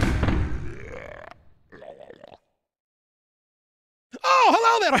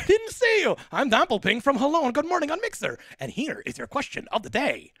 Hello there, I didn't see you. I'm Doppelping from Hello and Good Morning on Mixer. And here is your question of the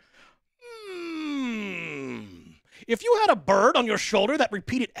day. If you had a bird on your shoulder that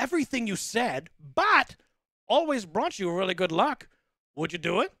repeated everything you said, but always brought you really good luck, would you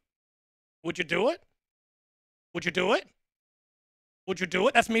do it? Would you do it? Would you do it? Would you do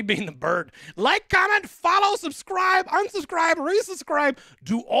it? That's me being the bird. Like, comment, follow, subscribe, unsubscribe, resubscribe.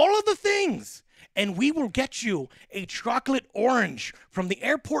 Do all of the things. And we will get you a chocolate orange from the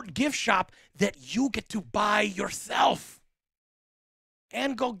airport gift shop that you get to buy yourself.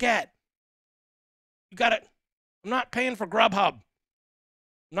 And go get. You got it. I'm not paying for Grubhub. I'm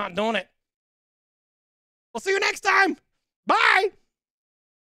not doing it. We'll see you next time. Bye.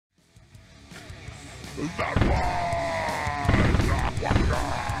 That was the question of the day.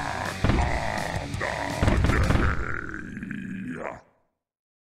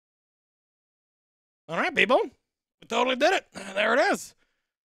 All right, people. We totally did it. There it is.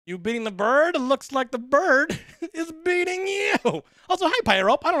 You beating the bird. It looks like the bird is beating you. Also, hi,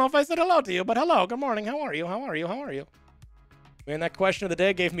 Pyrope. I don't know if I said hello to you, but hello. Good morning. How are you? How are you? How are you? Man, that question of the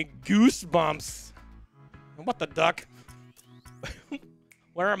day gave me goosebumps. What the duck?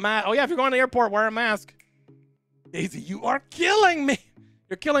 Wear a mask. Oh, yeah, if you're going to the airport, wear a mask. Daisy, you are killing me.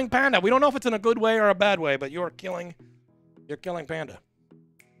 You're killing Panda. We don't know if it's in a good way or a bad way, but you're killing Panda.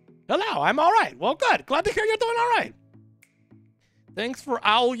 Hello, I'm all right. Well, good. Glad to hear you're doing all right. Thanks for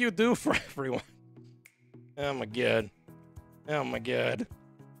all you do for everyone. Oh, my God. Oh, my God.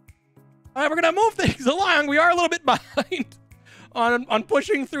 All right, we're going to move things along. We are a little bit behind on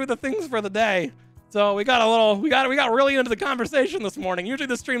pushing through the things for the day. So we got really into the conversation this morning. Usually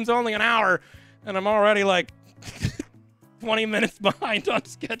the stream's only an hour, and I'm already like 20 minutes behind on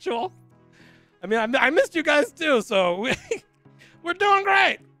schedule. I mean, I missed you guys too, so we're doing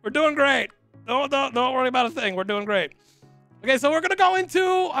great. We're doing great. Don't worry about a thing. We're doing great. Okay, so we're gonna go into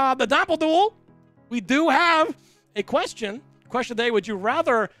the Doppel Duel. We do have a question. Question today: would you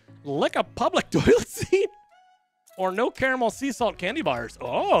rather lick a public toilet seat or no caramel sea salt candy bars?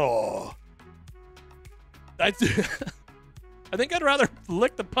 Oh. I think I'd rather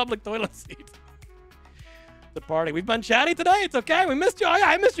lick the public toilet seat. The party. We've been chatty today. It's okay. We missed you. Oh, yeah,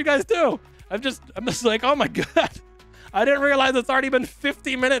 I missed you guys too. I'm just like, oh my God. I didn't realize it's already been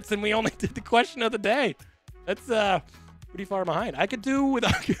 50 minutes and we only did the question of the day. That's pretty far behind. I could do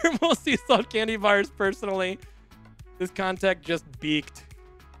without caramel sea salt candy bars personally. This contact just beaked.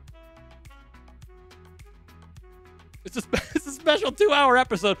 It's a special 2-hour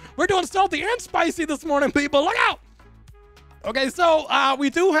episode. We're doing salty and spicy this morning, people. Look out! Okay, so we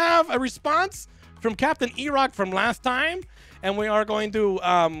do have a response from Captain E-Rock from last time, and we are going to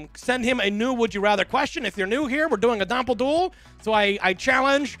send him a new Would You Rather question. If you're new here, we're doing a Doppel Duel. So I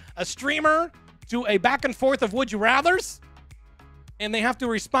challenge a streamer to a back and forth of Would You Rathers, and they have to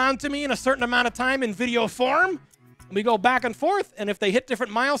respond to me in a certain amount of time in video form. We go back and forth, and if they hit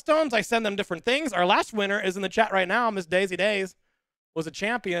different milestones, I send them different things. Our last winner is in the chat right now. Miss Daisy Days was a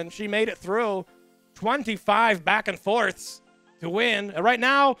champion. She made it through 25 back and forths to win. And right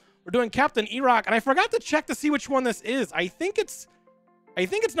now, we're doing Captain E-Rock, and I forgot to check to see which one this is. I think it's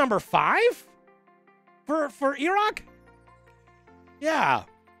number 5 for E-Rock. Yeah,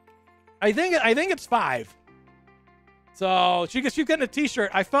 I think it's 5. So she's getting a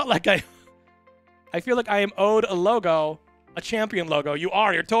T-shirt. I feel like I am owed a logo, a champion logo. You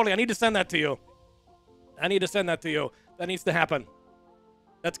are. You're totally. I need to send that to you. That needs to happen.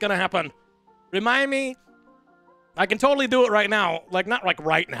 That's going to happen. Remind me. I can totally do it right now. Like, not like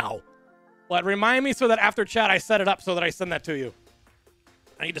right now. But remind me so that after chat, I set it up so that I send that to you.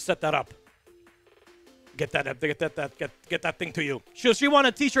 I need to set that up. Get that thing to you. She won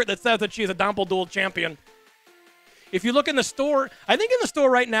a T-shirt that says that she's a Doppel Duel champion. If you look in the store, I think in the store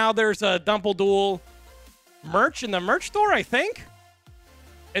right now, there's a Doppel Duel merch in the merch store, I think.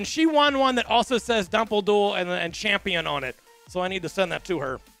 And she won one that also says Doppel Duel and champion on it. So I need to send that to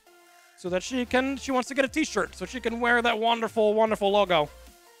her so that she wants to get a T-shirt so she can wear that wonderful, wonderful logo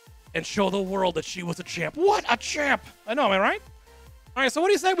and show the world that she was a champ. What a champ. I know, am I right? All right, so what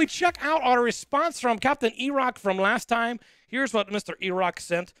do you say we check out our response from Captain E-Rock from last time? Here's what Mr. E-Rock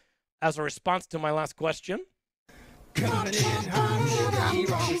sent as a response to my last question. Coming in hot,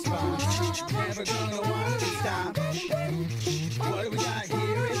 E-Rock response. Never gonna want to stop. What do we got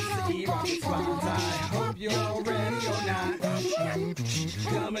here? It's the E-Rock response. I hope you're ready or not.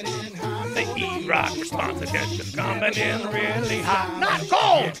 Coming in hot. The E-Rock response is coming in really hot. Not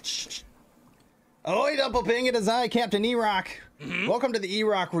cold! Ahoy, Doppelping, it is I, Captain E-Rock. Welcome to the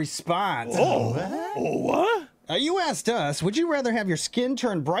E-Rock response. What? You asked us, would you rather have your skin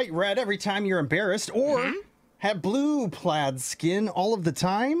turn bright red every time you're embarrassed, or have blue plaid skin all of the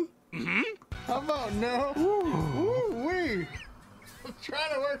time? Mm-hmm. How about no? Ooh, wee. I'm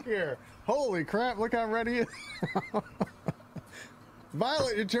trying to work here. Holy crap, look how ready he is.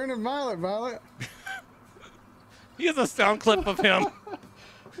 Violet, you're turning violet, Violet. He has a sound clip of him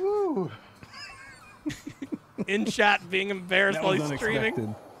Woo. in chat being embarrassed That while was he's streaming.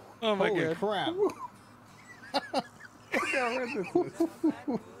 unexpected. Oh my Holy god. crap. Look how red this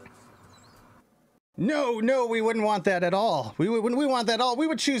is. No, we wouldn't want that at all. We want that at all. We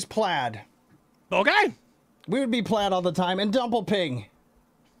would choose plaid. Okay. We would be plaid all the time. And Dumpleping,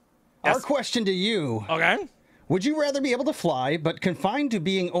 Yes. our question to you. Okay. Would you rather be able to fly, but confined to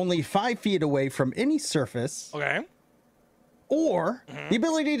being only 5 feet away from any surface? Okay. Or the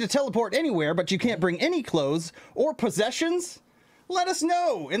ability to teleport anywhere, but you can't bring any clothes or possessions? Let us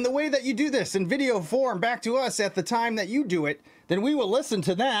know in the way that you do this in video form back to us at the time that you do it. Then we will listen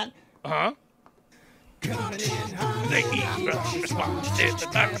to that. Uh-huh. Coming in hot. The E-Rock response is the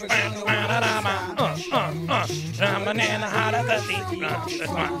coming in hot as the E-Rock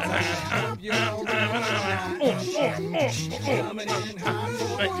response. Coming in hot.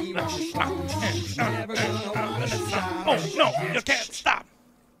 Never gonna stop. Oh no, you can't stop.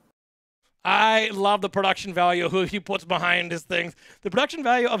 I love the production value who he puts behind his things. The production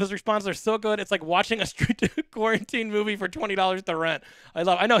value of his responses are so good. It's like watching a straight to quarantine movie for $20 to rent.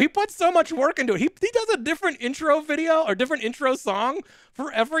 I know he puts so much work into it. He does a different intro video or different intro song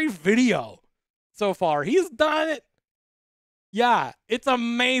for every video so far. He's done it. Yeah, it's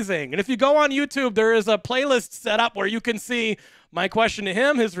amazing. And if you go on YouTube, there is a playlist set up where you can see my question to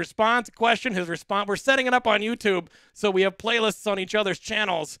him, his response, question, his response. We're setting it up on YouTube, so we have playlists on each other's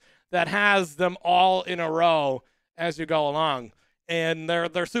channels that has them all in a row as you go along. And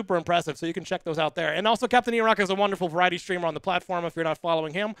they're super impressive, so you can check those out there. And also, Captain E-Rock is a wonderful variety streamer on the platform if you're not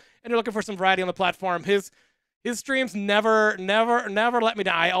following him and you're looking for some variety on the platform. His streams never let me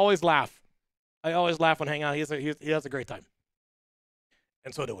down. I always laugh. I always laugh when hang out. He has a great time.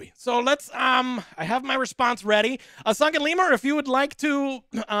 And so do we. So let's, I have my response ready. Sunken Lemur, if you would like to,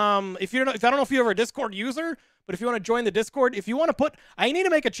 if I don't know if you're a Discord user, but if you want to join the Discord, if you want to put, I need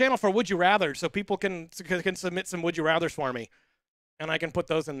to make a channel for Would You Rather so people can submit some Would You Rathers for me. And I can put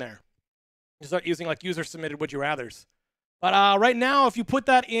those in there. You start using like user-submitted Would You Rathers. But right now, if you put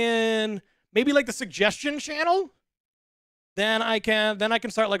that in maybe like the suggestion channel, then I can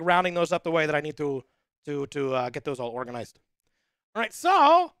start like rounding those up the way that I need to get those all organized. All right,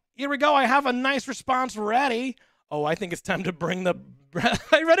 so here we go. I have a nice response ready. Oh, I think it's time to bring the.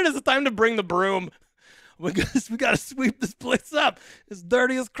 I read it as it's time to bring the broom. We gotta sweep this place up. It's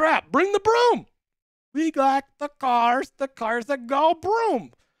dirty as crap. Bring the broom. We got the cars that go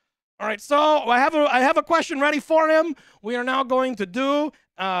broom. All right, so I have a question ready for him. We are now going to do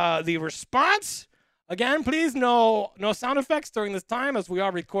the response. Again, please no sound effects during this time as we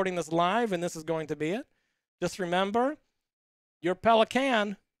are recording this live, and this is going to be it. Just remember. You're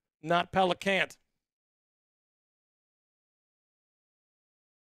Pelican, not Pelicant.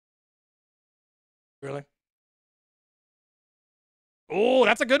 Really? Oh,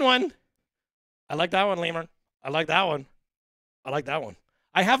 that's a good one. I like that one, Lemur. I like that one. I like that one.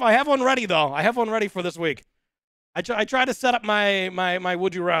 I have one ready though. I have one ready for this week. I try to set up my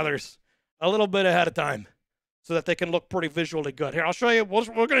Would You Rathers a little bit ahead of time so that they can look pretty visually good. Here, I'll show you. We're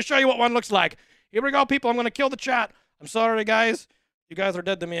going to show you what one looks like. Here we go, people. I'm going to kill the chat. I'm sorry, guys. You guys are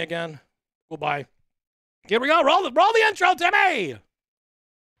dead to me again. Goodbye. Here we go. Roll the intro, Timmy.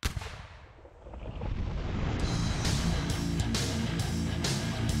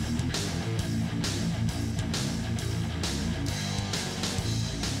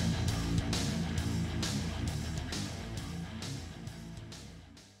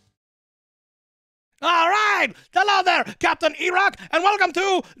 All right. Hello there, Captain E-Rock, and welcome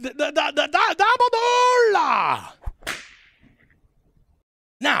to the Dumbledore.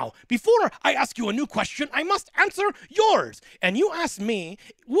 Now, before I ask you a new question, I must answer yours. And you asked me,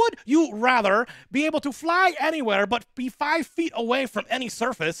 would you rather be able to fly anywhere but be 5 feet away from any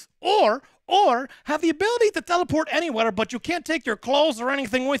surface, or have the ability to teleport anywhere but you can't take your clothes or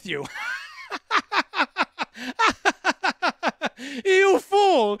anything with you? You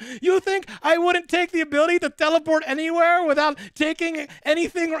fool! You think I wouldn't take the ability to teleport anywhere without taking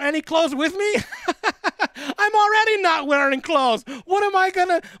anything or any clothes with me? I'm already not wearing clothes. What am I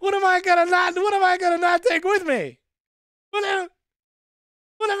gonna not take with me? I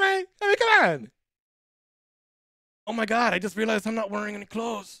mean, come on. Oh my God, I just realized I'm not wearing any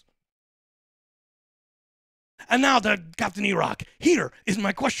clothes. And now, Captain E-Rock, here is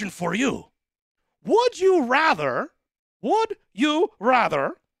my question for you. Would you rather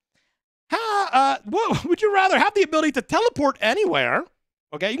what would you rather have the ability to teleport anywhere?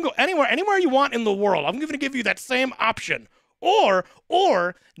 Okay, you can go anywhere you want in the world. I'm going to give you that same option. Or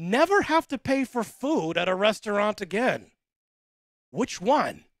never have to pay for food at a restaurant again. Which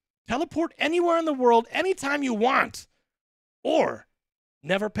one? Teleport anywhere in the world, anytime you want. Or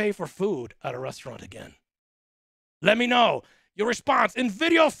never pay for food at a restaurant again. Let me know your response in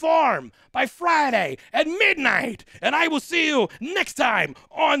video form by Friday at midnight. And I will see you next time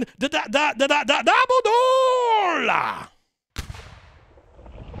on the Double Door.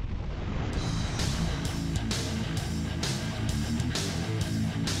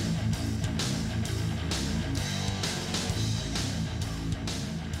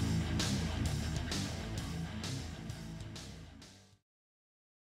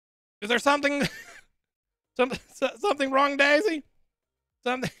 Is there something wrong, Daisy?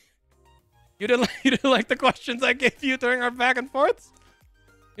 Something you didn't like the questions I gave you during our back and forths?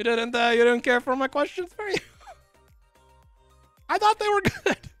 You didn't care for my questions for you? I thought they were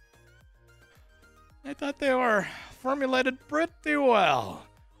good. I thought they were formulated pretty well.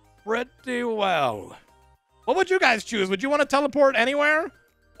 Pretty well. What would you guys choose? Would you want to teleport anywhere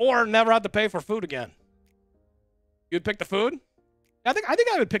or never have to pay for food again? You'd pick the food? I think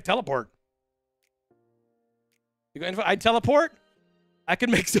I would pick teleport. I'd teleport. I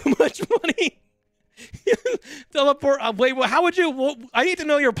could make so much money. Teleport. Wait, how would you? I need to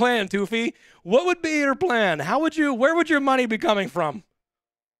know your plan, Toofy. What would be your plan? Where would your money be coming from?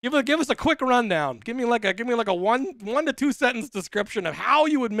 Give us a quick rundown. Give me like a one to 2 sentence description of how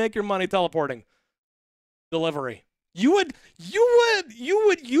you would make your money teleporting. Delivery. You would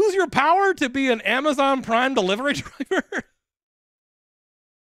use your power to be an Amazon Prime delivery driver.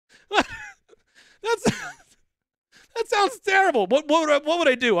 That sounds terrible. What would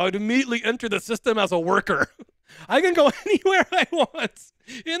I do? I would immediately enter the system as a worker. I can go anywhere I want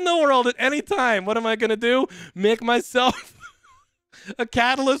in the world at any time. What am I going to do? Make myself a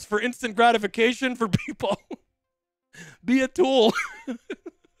catalyst for instant gratification for people. Be a tool.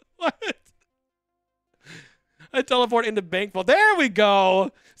 What? I teleport into bank vault. There we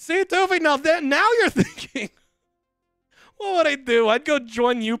go. See, Toofy, now you're thinking. What would I do? I'd go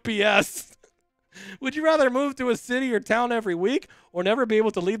join UPS. Would you rather move to a city or town every week or never be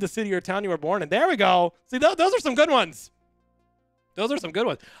able to leave the city or town you were born in? There we go. See, those are some good ones. Those are some good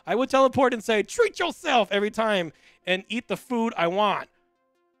ones. I would teleport and say, treat yourself every time and eat the food I want.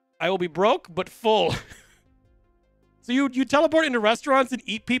 I will be broke but full. So you teleport into restaurants and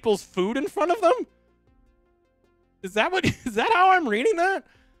eat people's food in front of them? Is that how I'm reading that?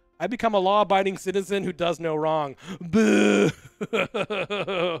 I become a law-abiding citizen who does no wrong. Boo!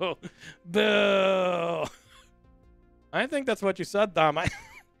 Boo! I think that's what you said, Dom.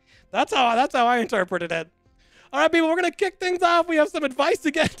 That's how I interpreted it. All right, people, we're going to kick things off. We have some advice to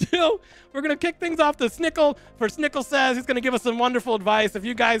get to. We're going to kick things off to Snickle. For Snickle Says, he's going to give us some wonderful advice. If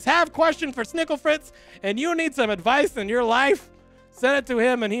you guys have questions for Snickle Fritz and you need some advice in your life, send it to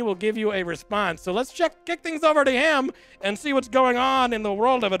him and he will give you a response. So let's kick things over to him and see what's going on in the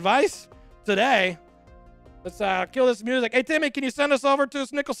world of advice today. Let's kill this music. Hey, Timmy, can you send us over to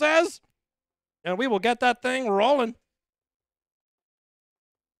Snickle Says? And we will get that thing rolling.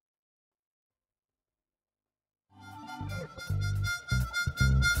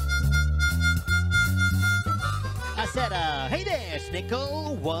 I said, hey there,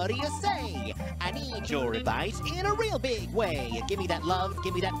 Snickle, what do you say? I need your advice in a real big way. Give me that love,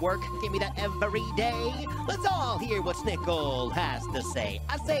 give me that work, give me that every day. Let's all hear what Snickle has to say.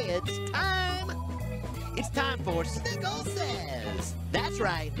 I say it's time. It's time for Snickle Says. That's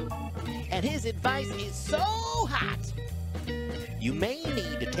right. And his advice is so hot. You may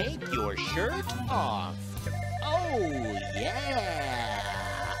need to take your shirt off. Oh, yeah.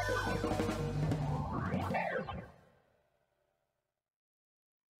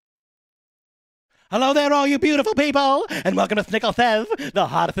 Hello there, all you beautiful people, and welcome to Snickle Says, the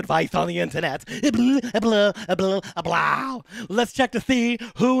hottest advice on the internet. Let's check to see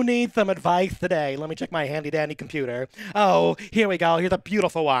who needs some advice today. Let me check my handy-dandy computer. Oh, here we go. Here's a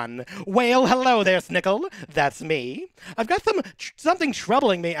beautiful one. Well, hello there, Snickle. That's me. I've got something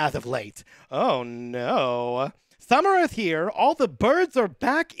troubling me as of late. Oh, no. Summer is here. All the birds are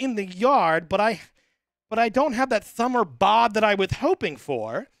back in the yard, but I don't have that summer bod that I was hoping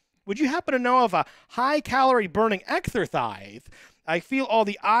for. Would you happen to know of a high-calorie burning exercise? I feel all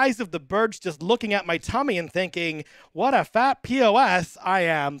the eyes of the birds just looking at my tummy and thinking, what a fat POS I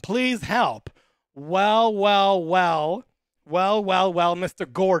am. Please help. Well,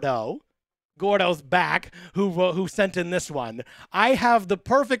 Mr. Gordo. Gordo's back, who sent in this one. I have the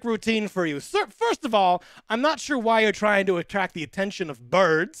perfect routine for you. Sir, first of all, I'm not sure why you're trying to attract the attention of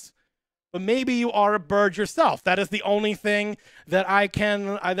birds. but maybe you are a bird yourself. That is the only thing that I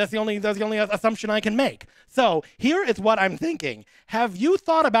can, that's the only assumption I can make. So here is what I'm thinking. Have you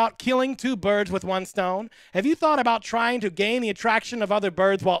thought about killing 2 birds with 1 stone? Have you thought about trying to gain the attraction of other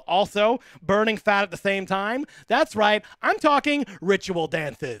birds while also burning fat at the same time? That's right, I'm talking ritual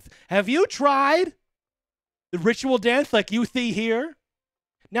dances. Have you tried the ritual dance like you see here?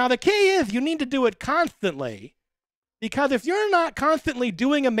 Now the key is you need to do it constantly. Because if you're not constantly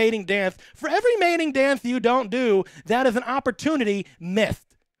doing a mating dance, for every mating dance you don't do, that is an opportunity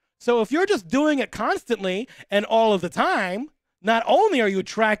missed. So if you're just doing it constantly and all of the time, not only are you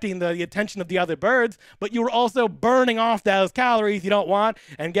attracting the attention of the other birds, but you're also burning off those calories you don't want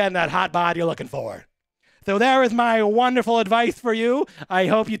and getting that hot bod you're looking for. So there is my wonderful advice for you. I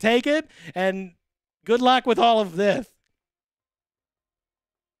hope you take it, and good luck with all of this.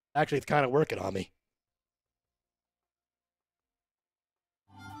 Actually, it's kind of working on me.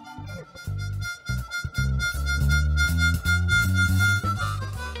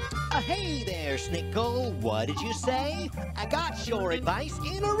 Hey there, Snickle. What did you say? I got your advice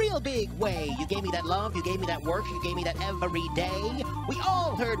in a real big way. You gave me that love, you gave me that work, you gave me that every day. We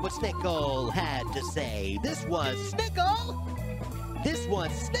all heard what Snickle had to say. This was Snickle. This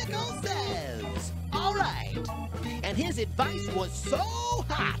was Snickle Says. All right. And his advice was so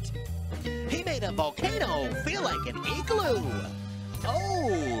hot. He made a volcano feel like an igloo.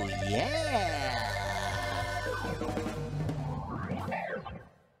 Oh, yeah.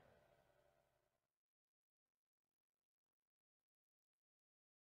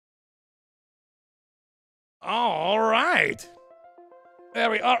 All right. There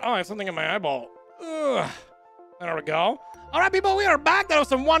we are. Oh, I have something in my eyeball. Ugh. There we go. All right, people, we are back. That was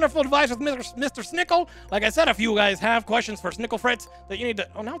some wonderful advice with Mr. Snickle. Like I said, if you guys have questions for Snickle Fritz that you need to...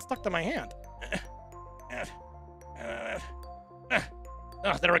 Oh, now it's stuck to my hand.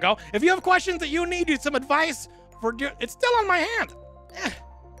 Oh, there we go. If you have questions that you need some advice for... It's still on my hand.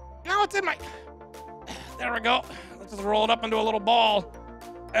 Now it's in my... There we go. Let's just roll it up into a little ball.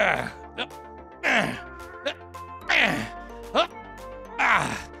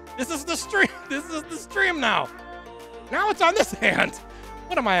 This is the stream. This is the stream now. Now it's on this hand.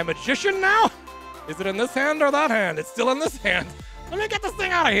 What am I, a magician now? Is it in this hand or that hand? It's still in this hand. Let me get this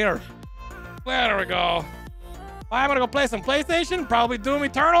thing out of here. There we go. I'm gonna go play some PlayStation, probably Doom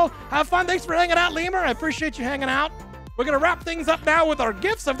Eternal. Have fun. Thanks for hanging out, Lemur. I appreciate you hanging out. We're gonna wrap things up now with our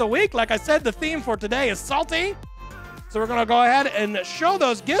gifts of the week. Like I said, the theme for today is salty. So we're gonna go ahead and show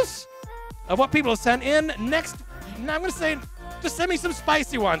those gifts of what people have sent in. Next, I'm gonna say, just send me some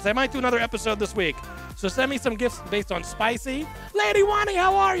spicy ones. I might do another episode this week. So send me some gifts based on spicy. Lady Wani,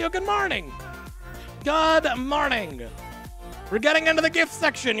 how are you? Good morning. Good morning. We're getting into the gift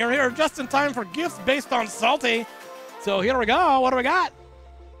section. You're here just in time for gifts based on salty. So here we go. What do we got?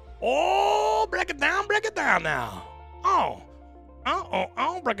 Oh, break it down now. Oh,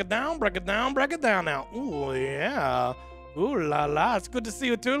 break it down now. Ooh, yeah. Ooh la la. It's good to see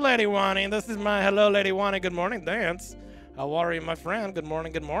you too, Lady Wani. This is my hello, Lady Wani. Good morning dance. How are you, my friend? Good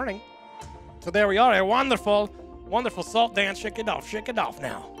morning, good morning. So there we are, a wonderful, wonderful salt dance. Shake it off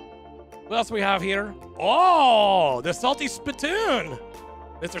now. What else we have here? Oh, the salty spittoon.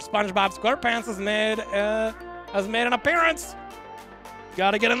 Mr. SpongeBob SquarePants has made an appearance.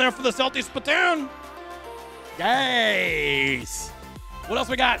 Gotta get in there for the salty spittoon. Yes. What else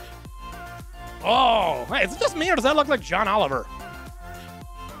we got? Oh, hey, is it just me or does that look like John Oliver?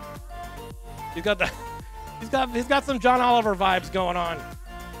 He's got some John Oliver vibes going on.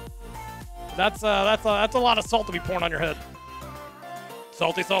 That's a lot of salt to be pouring on your head.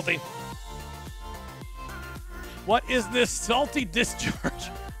 Salty, salty. What is this salty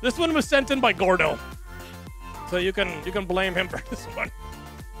discharge? This one was sent in by Gordo, so you can blame him for this one.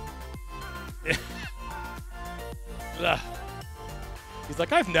 He's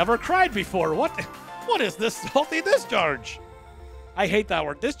like, I've never cried before. What is this salty discharge? I hate that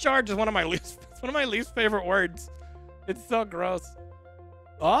word. Discharge is one of my least favorite words. It's so gross.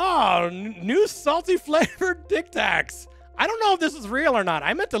 Oh, new salty flavored Tic Tacs. I don't know if this is real or not.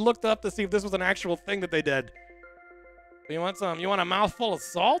 I meant to look up to see if this was an actual thing that they did. You want some? You want a mouthful of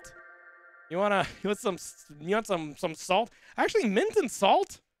salt? You want some salt? Actually, mint and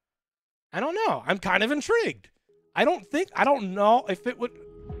salt? I don't know. I'm kind of intrigued. I don't know if I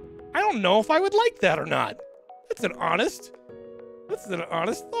would like that or not. That's an honest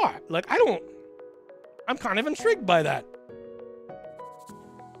thought. Like, I'm kind of intrigued by that.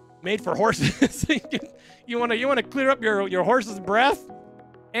 Made for horses. you want to clear up your horse's breath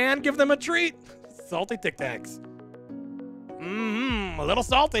and give them a treat. Salty Tic Tacs. A little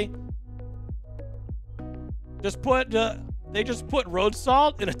salty. Just put They just put road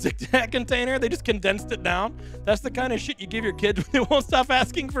salt in a Tic Tac container. They just condensed it down. That's the kind of shit you give your kid when they won't stop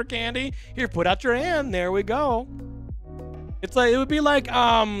asking for candy. Here, put out your hand. There we go. It's like, it would be like,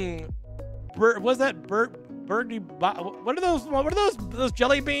 what's that? Birdie, what are those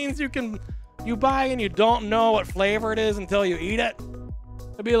jelly beans you buy and you don't know what flavor it is until you eat it?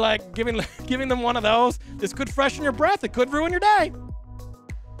 It'd be like giving them one of those. This could freshen your breath. It could ruin your day.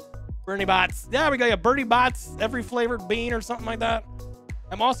 Bernie Bots. Yeah, we got a Bernie Bots, every flavored bean or something like that.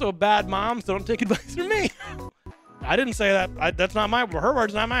 I'm also a bad mom, so don't take advice from me. I didn't say that. That's not her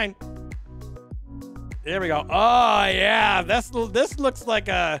words, not mine. There we go. Oh yeah, this looks like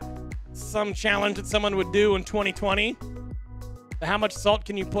some challenge that someone would do in 2020. The how much salt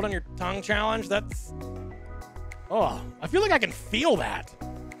can you put on your tongue challenge? That's, oh, I feel like I can feel that.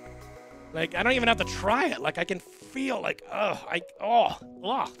 Like, I don't even have to try it. Like, I can feel like,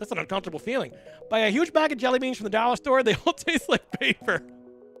 that's an uncomfortable feeling. Buy a huge bag of jelly beans from the dollar store. They all taste like paper.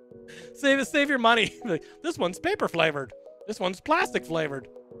 Save your money. Like, this one's paper flavored. This one's plastic flavored.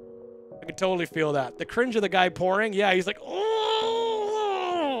 I can totally feel that. The cringe of the guy pouring. Yeah, he's like,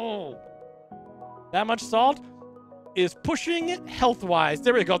 oh. That much salt is pushing it health-wise.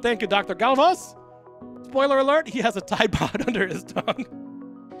 There we go. Thank you, Dr. Galvos. Spoiler alert, he has a Tide Pod under his tongue.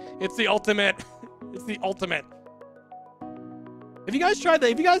 It's the ultimate. It's the ultimate. Have you guys tried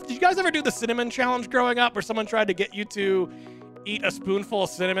that? Did you guys ever do the cinnamon challenge growing up where someone tried to get you to eat a spoonful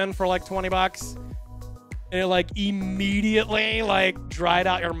of cinnamon for like 20 bucks? And it like immediately like dried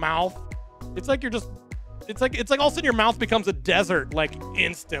out your mouth. It's like you're just, it's like all of a sudden your mouth becomes a desert like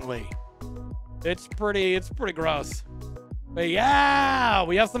instantly. It's pretty gross. But yeah,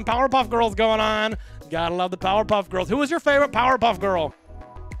 we have some Powerpuff Girls going on. Gotta love the Powerpuff Girls. Who was your favorite Powerpuff Girl?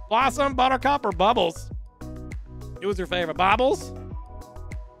 Blossom, Buttercup, or Bubbles? Who was your favorite? Bubbles?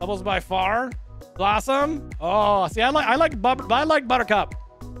 Bubbles by far. Blossom? Oh, see, I like Buttercup.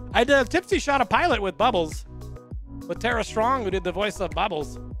 I did a Tipsy shot a pilot with Bubbles. With Tara Strong, who did the voice of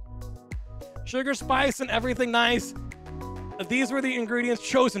Bubbles. Sugar, spice, and everything nice. These were the ingredients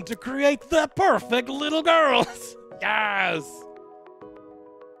chosen to create the perfect little girls. Yes.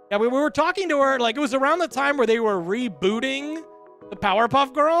 Yeah, we were talking to her, like, it was around the time where they were rebooting the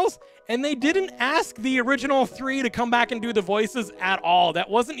Powerpuff Girls, and they didn't ask the original 3 to come back and do the voices at all. That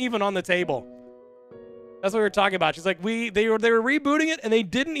wasn't even on the table. That's what we were talking about. She's like, they were rebooting it, and they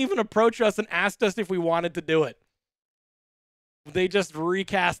didn't even approach us and asked us if we wanted to do it. They just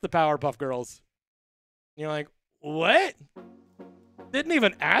recast the Powerpuff Girls. And you're like, what? Didn't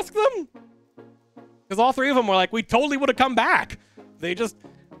even ask them? Because all 3 of them were like, we totally would have come back. They just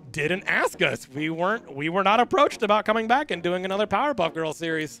didn't ask us. We were not approached about coming back and doing another Powerpuff Girl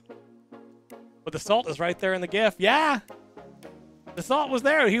series. But the salt is right there in the GIF. Yeah. The salt was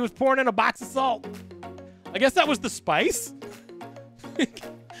there. He was pouring in a box of salt. I guess that was the spice.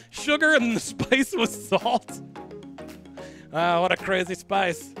 Sugar and the spice was salt. What a crazy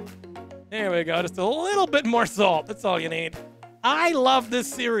spice. There we go. Just a little bit more salt. That's all you need. I love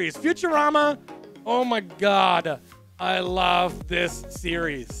this series. Futurama. Oh my God. I love this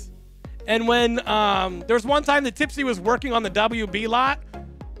series. And when there was one time that Tipsy was working on the WB lot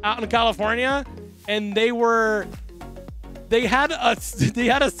out in California, and they had a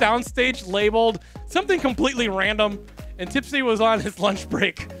soundstage labeled something completely random, and Tipsy was on his lunch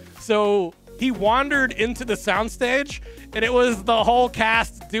break. So he wandered into the soundstage, and it was the whole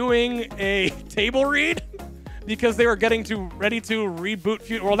cast doing a table read because they were ready to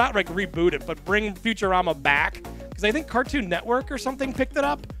reboot, well, not like reboot it, but bring Futurama back. Because I think Cartoon Network or something picked it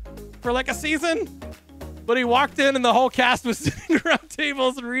up for like a season. But he walked in and the whole cast was sitting around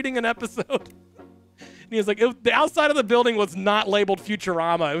tables and reading an episode. And he was like, the outside of the building was not labeled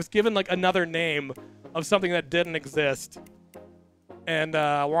Futurama. It was given like another name of something that didn't exist. And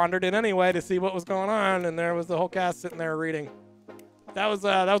wandered in anyway to see what was going on. And there was the whole cast sitting there reading. That was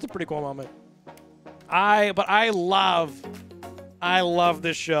a pretty cool moment. I love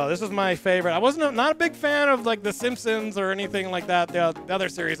this show. This is my favorite. I wasn't not a big fan of like The Simpsons or anything like that, the other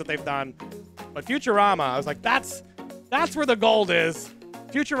series that they've done. But Futurama, I was like, that's where the gold is.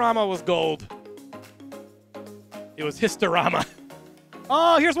 Futurama was gold. It was Historama.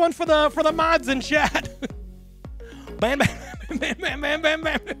 Oh, here's one for the mods in chat. Bam, bam, bam, bam, bam, bam,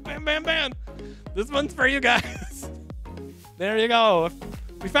 bam, bam, bam, bam. This one's for you guys. There you go.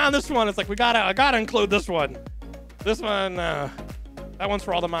 We found this one. It's like I gotta include this one. This one, that one's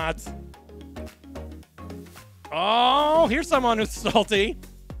for all the mods. Oh, here's someone who's salty.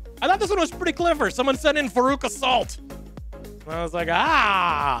 I thought this one was pretty clever. Someone sent in Farouk Assault. And I was like,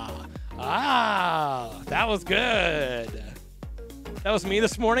 that was good. That was me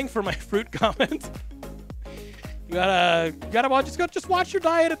this morning for my fruit comment. Just watch your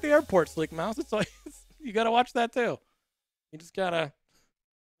diet at the airport, Sleek Mouse. It's like you gotta watch that too. You just gotta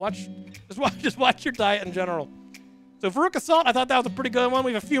just watch your diet in general. So Veruca Salt, I thought that was a pretty good one.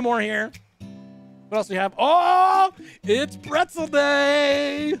 We have a few more here. What else do we have? Oh, it's pretzel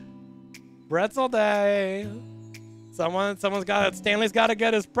day. Pretzel day. Stanley's got to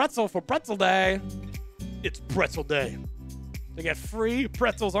get his pretzel for pretzel day. It's pretzel day. They get free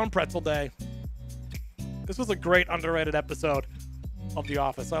pretzels on pretzel day. This was a great underrated episode of The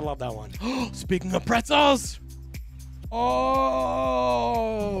Office. I love that one. Speaking of pretzels. Oh.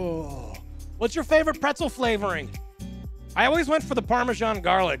 What's your favorite pretzel flavoring? I always went for the Parmesan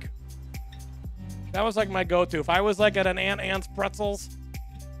garlic. That was like my go-to. If I was like at an Aunt Anne's Pretzels,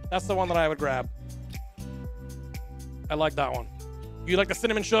 that's the one that I would grab. I like that one. You like the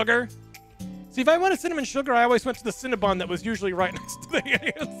cinnamon sugar? See, if I went to cinnamon sugar, I always went to the Cinnabon that was usually right next to the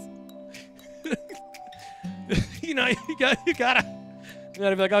ants. You know, you gotta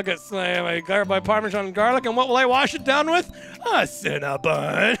be like, I'll get my Parmesan garlic, and what will I wash it down with? A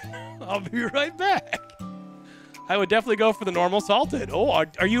Cinnabon. I'll be right back. I would definitely go for the normal salted. Oh,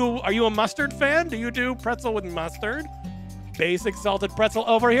 are you a mustard fan? Do you do pretzel with mustard? Basic salted pretzel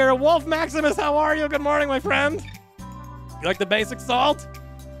over here. Wolf Maximus, how are you? Good morning, my friend. You like the basic salt?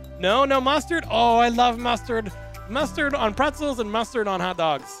 No mustard? Oh, I love mustard. Mustard on pretzels and mustard on hot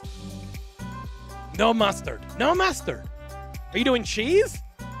dogs. No mustard. No mustard. Are you doing cheese?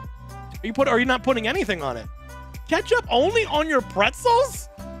 Are you not putting anything on it? Ketchup only on your pretzels?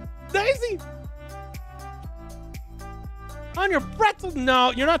 Daisy. On your pretzels?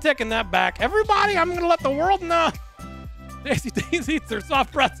 No, you're not taking that back. Everybody, I'm going to let the world know. Daisy eats her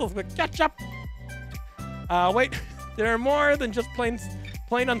soft pretzels with ketchup. Wait, there are more than just plain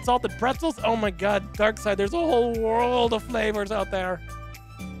unsalted pretzels? Oh my God, Dark Side, there's a whole world of flavors out there.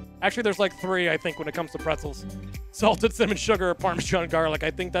 Actually, there's like 3, I think, when it comes to pretzels. Salted cinnamon sugar, Parmesan garlic.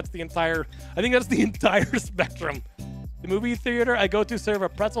 I think that's the entire spectrum. The movie theater I go to serve a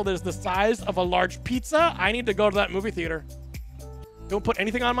pretzel that is the size of a large pizza. I need to go to that movie theater. Don't put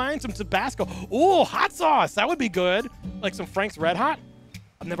anything on mine. Some Tabasco. Oh, hot sauce. That would be good. Like some Frank's Red Hot.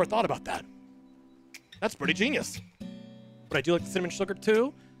 I've never thought about that. That's pretty genius. But I do like the cinnamon sugar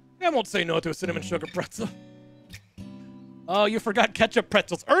too. I won't say no to a cinnamon sugar pretzel. Oh, you forgot ketchup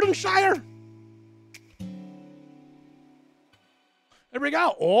pretzels. Erdenshire. There we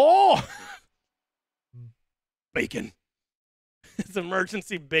go. Oh. Bacon. It's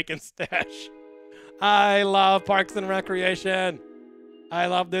emergency bacon stash. I love Parks and Recreation. I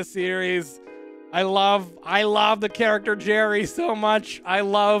love this series. I love the character Jerry so much. I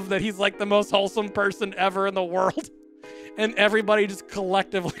love that he's like the most wholesome person ever in the world. And everybody just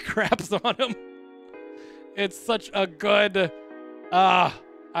collectively craps on him. It's such a good, I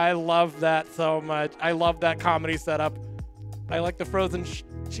love that so much. I love that comedy setup. I like the frozen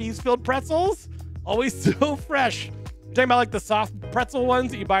cheese-filled pretzels. Always so fresh. You're talking about like the soft pretzel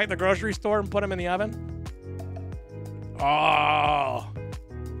ones that you buy at the grocery store and put them in the oven? Oh.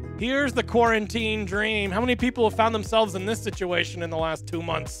 Here's the quarantine dream. How many people have found themselves in this situation in the last 2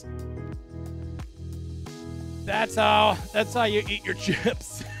 months? That's how you eat your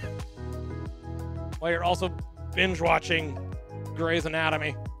chips. While you're also binge watching Grey's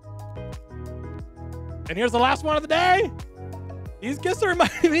Anatomy. And here's the last one of the day. These gifts are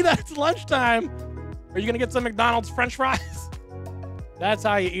reminding me that it's lunchtime. Are you gonna get some McDonald's French fries? That's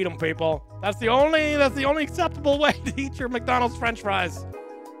how you eat them, people. That's the only acceptable way to eat your McDonald's French fries.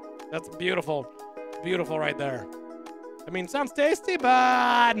 That's beautiful. Beautiful right there. I mean, sounds tasty,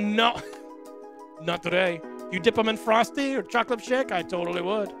 but no. Not today. You dip them in Frosty or chocolate shake? I totally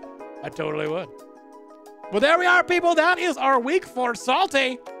would. I totally would. Well, there we are, people. That is our week for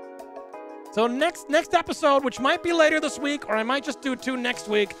Salty. So next episode, which might be later this week, or I might just do 2 next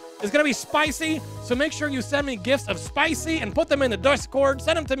week, is going to be spicy. So make sure you send me gifts of spicy and put them in the Discord.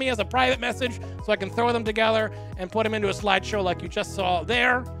 Send them to me as a private message so I can throw them together and put them into a slideshow like you just saw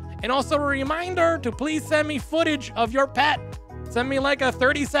there. And also a reminder to please send me footage of your pet. Send me like a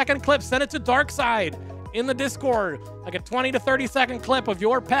 30-second clip. Send it to Darkside in the Discord, like a 20 to 30-second clip of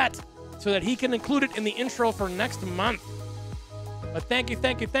your pet so that he can include it in the intro for next month. But thank you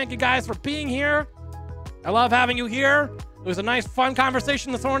guys for being here. I love having you here. It was a nice, fun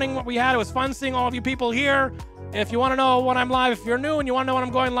conversation this morning, what we had. It was fun seeing all of you people here. If you want to know when I'm live, if you're new and you want to know when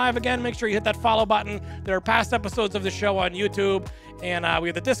I'm going live again, make sure you hit that follow button. There are past episodes of the show on YouTube, and we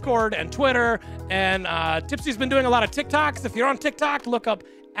have the Discord and Twitter, and Tipsy's been doing a lot of TikToks. If you're on TikTok, look up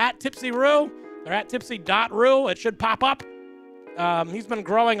 @TipsyRoo or @tipsy.roo. It should pop up. He's been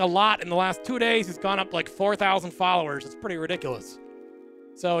growing a lot in the last 2 days. He's gone up like 4,000 followers. It's pretty ridiculous.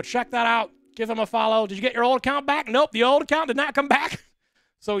 So check that out. Give him a follow. Did you get your old account back? Nope, the old account did not come back.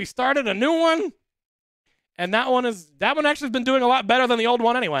 So he started a new one. And that one actually has been doing a lot better than the old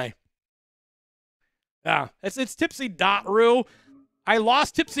one anyway. Yeah, it's tipsy.ru. I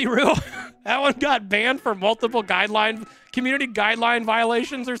lost Tipsy.ru. That one got banned for multiple community guideline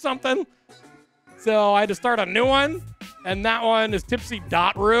violations or something. So I had to start a new one, and that one is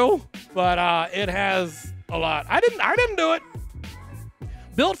tipsy.ru, but it has a lot. I didn't do it.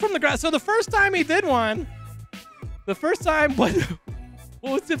 Built from the ground. So the first time he did one, what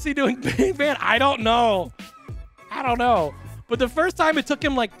was Tipsy doing being banned? I don't know. But the first time it took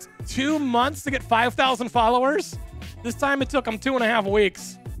him like 2 months to get 5,000 followers. This time it took him 2.5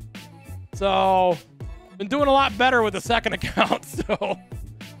 weeks. So, been doing a lot better with the second account. So,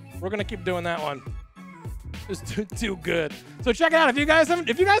 we're gonna keep doing that one. It's too good. So check it out. If you guys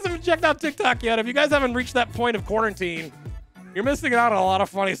haven't checked out TikTok yet, if you guys haven't reached that point of quarantine, you're missing out on a lot of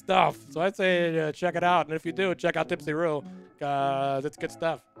funny stuff. So I'd say check it out. And if you do, check out Tipsy.ru, because it's good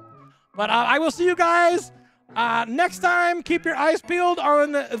stuff. But I will see you guys next time. Keep your eyes peeled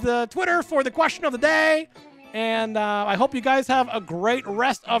on the Twitter for the question of the day. And I hope you guys have a great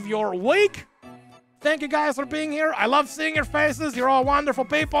rest of your week. Thank you guys for being here. I love seeing your faces. You're all wonderful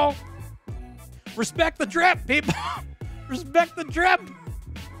people. Respect the drip, people. Respect the drip.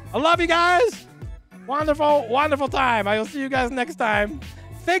 I love you guys. Wonderful, wonderful time. I will see you guys next time.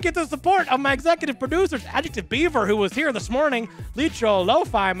 Thank you to the support of my executive producers, Adjective Beaver, who was here this morning, Licho,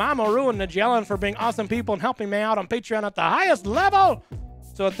 Lo-Fi, Mamoru, and Nagellan for being awesome people and helping me out on Patreon at the highest level.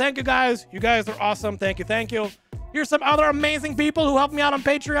 So thank you guys. You guys are awesome. Thank you. Thank you. Here's some other amazing people who help me out on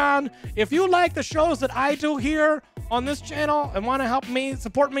Patreon. If you like the shows that I do here on this channel and want to help me,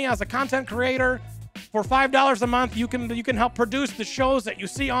 support me as a content creator, for $5 a month, you can help produce the shows that you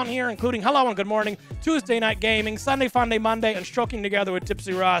see on here, including Hello and Good Morning, Tuesday Night Gaming, Sunday Funday Monday, and Stroking Together with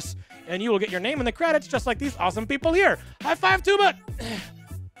Tipsy Russ. And you will get your name in the credits just like these awesome people here. High five, Tuba.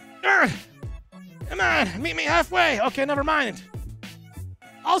 Come on, meet me halfway. Okay, never mind.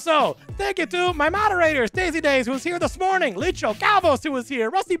 Also, thank you to my moderators, Daisy Days, who was here this morning, Licho Calvos, who was here,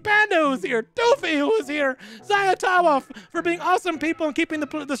 Rusty Panda, who was here, Doofy, who was here, Zayatawa, for being awesome people and keeping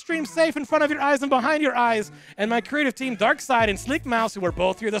the stream safe in front of your eyes and behind your eyes, and my creative team, Darkside and Sleek Mouse, who were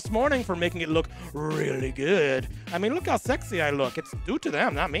both here this morning for making it look really good. I mean, look how sexy I look. It's due to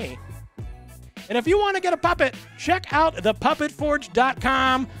them, not me. And if you want to get a puppet, check out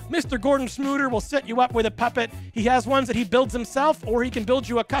thepuppetforge.com. Mr. Gordon Smooter will set you up with a puppet. He has ones that he builds himself, or he can build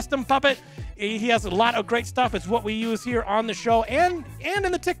you a custom puppet. He has a lot of great stuff. It's what we use here on the show and in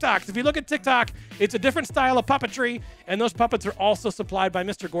the TikToks. If you look at TikTok, it's a different style of puppetry, and those puppets are also supplied by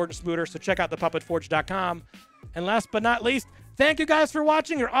Mr. Gordon Smooter, so check out thepuppetforge.com. And last but not least, thank you guys for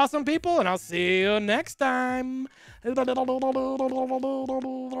watching. You're awesome people, and I'll see you next time. Okay,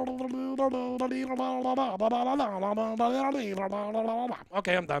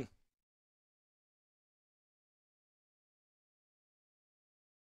 I'm done.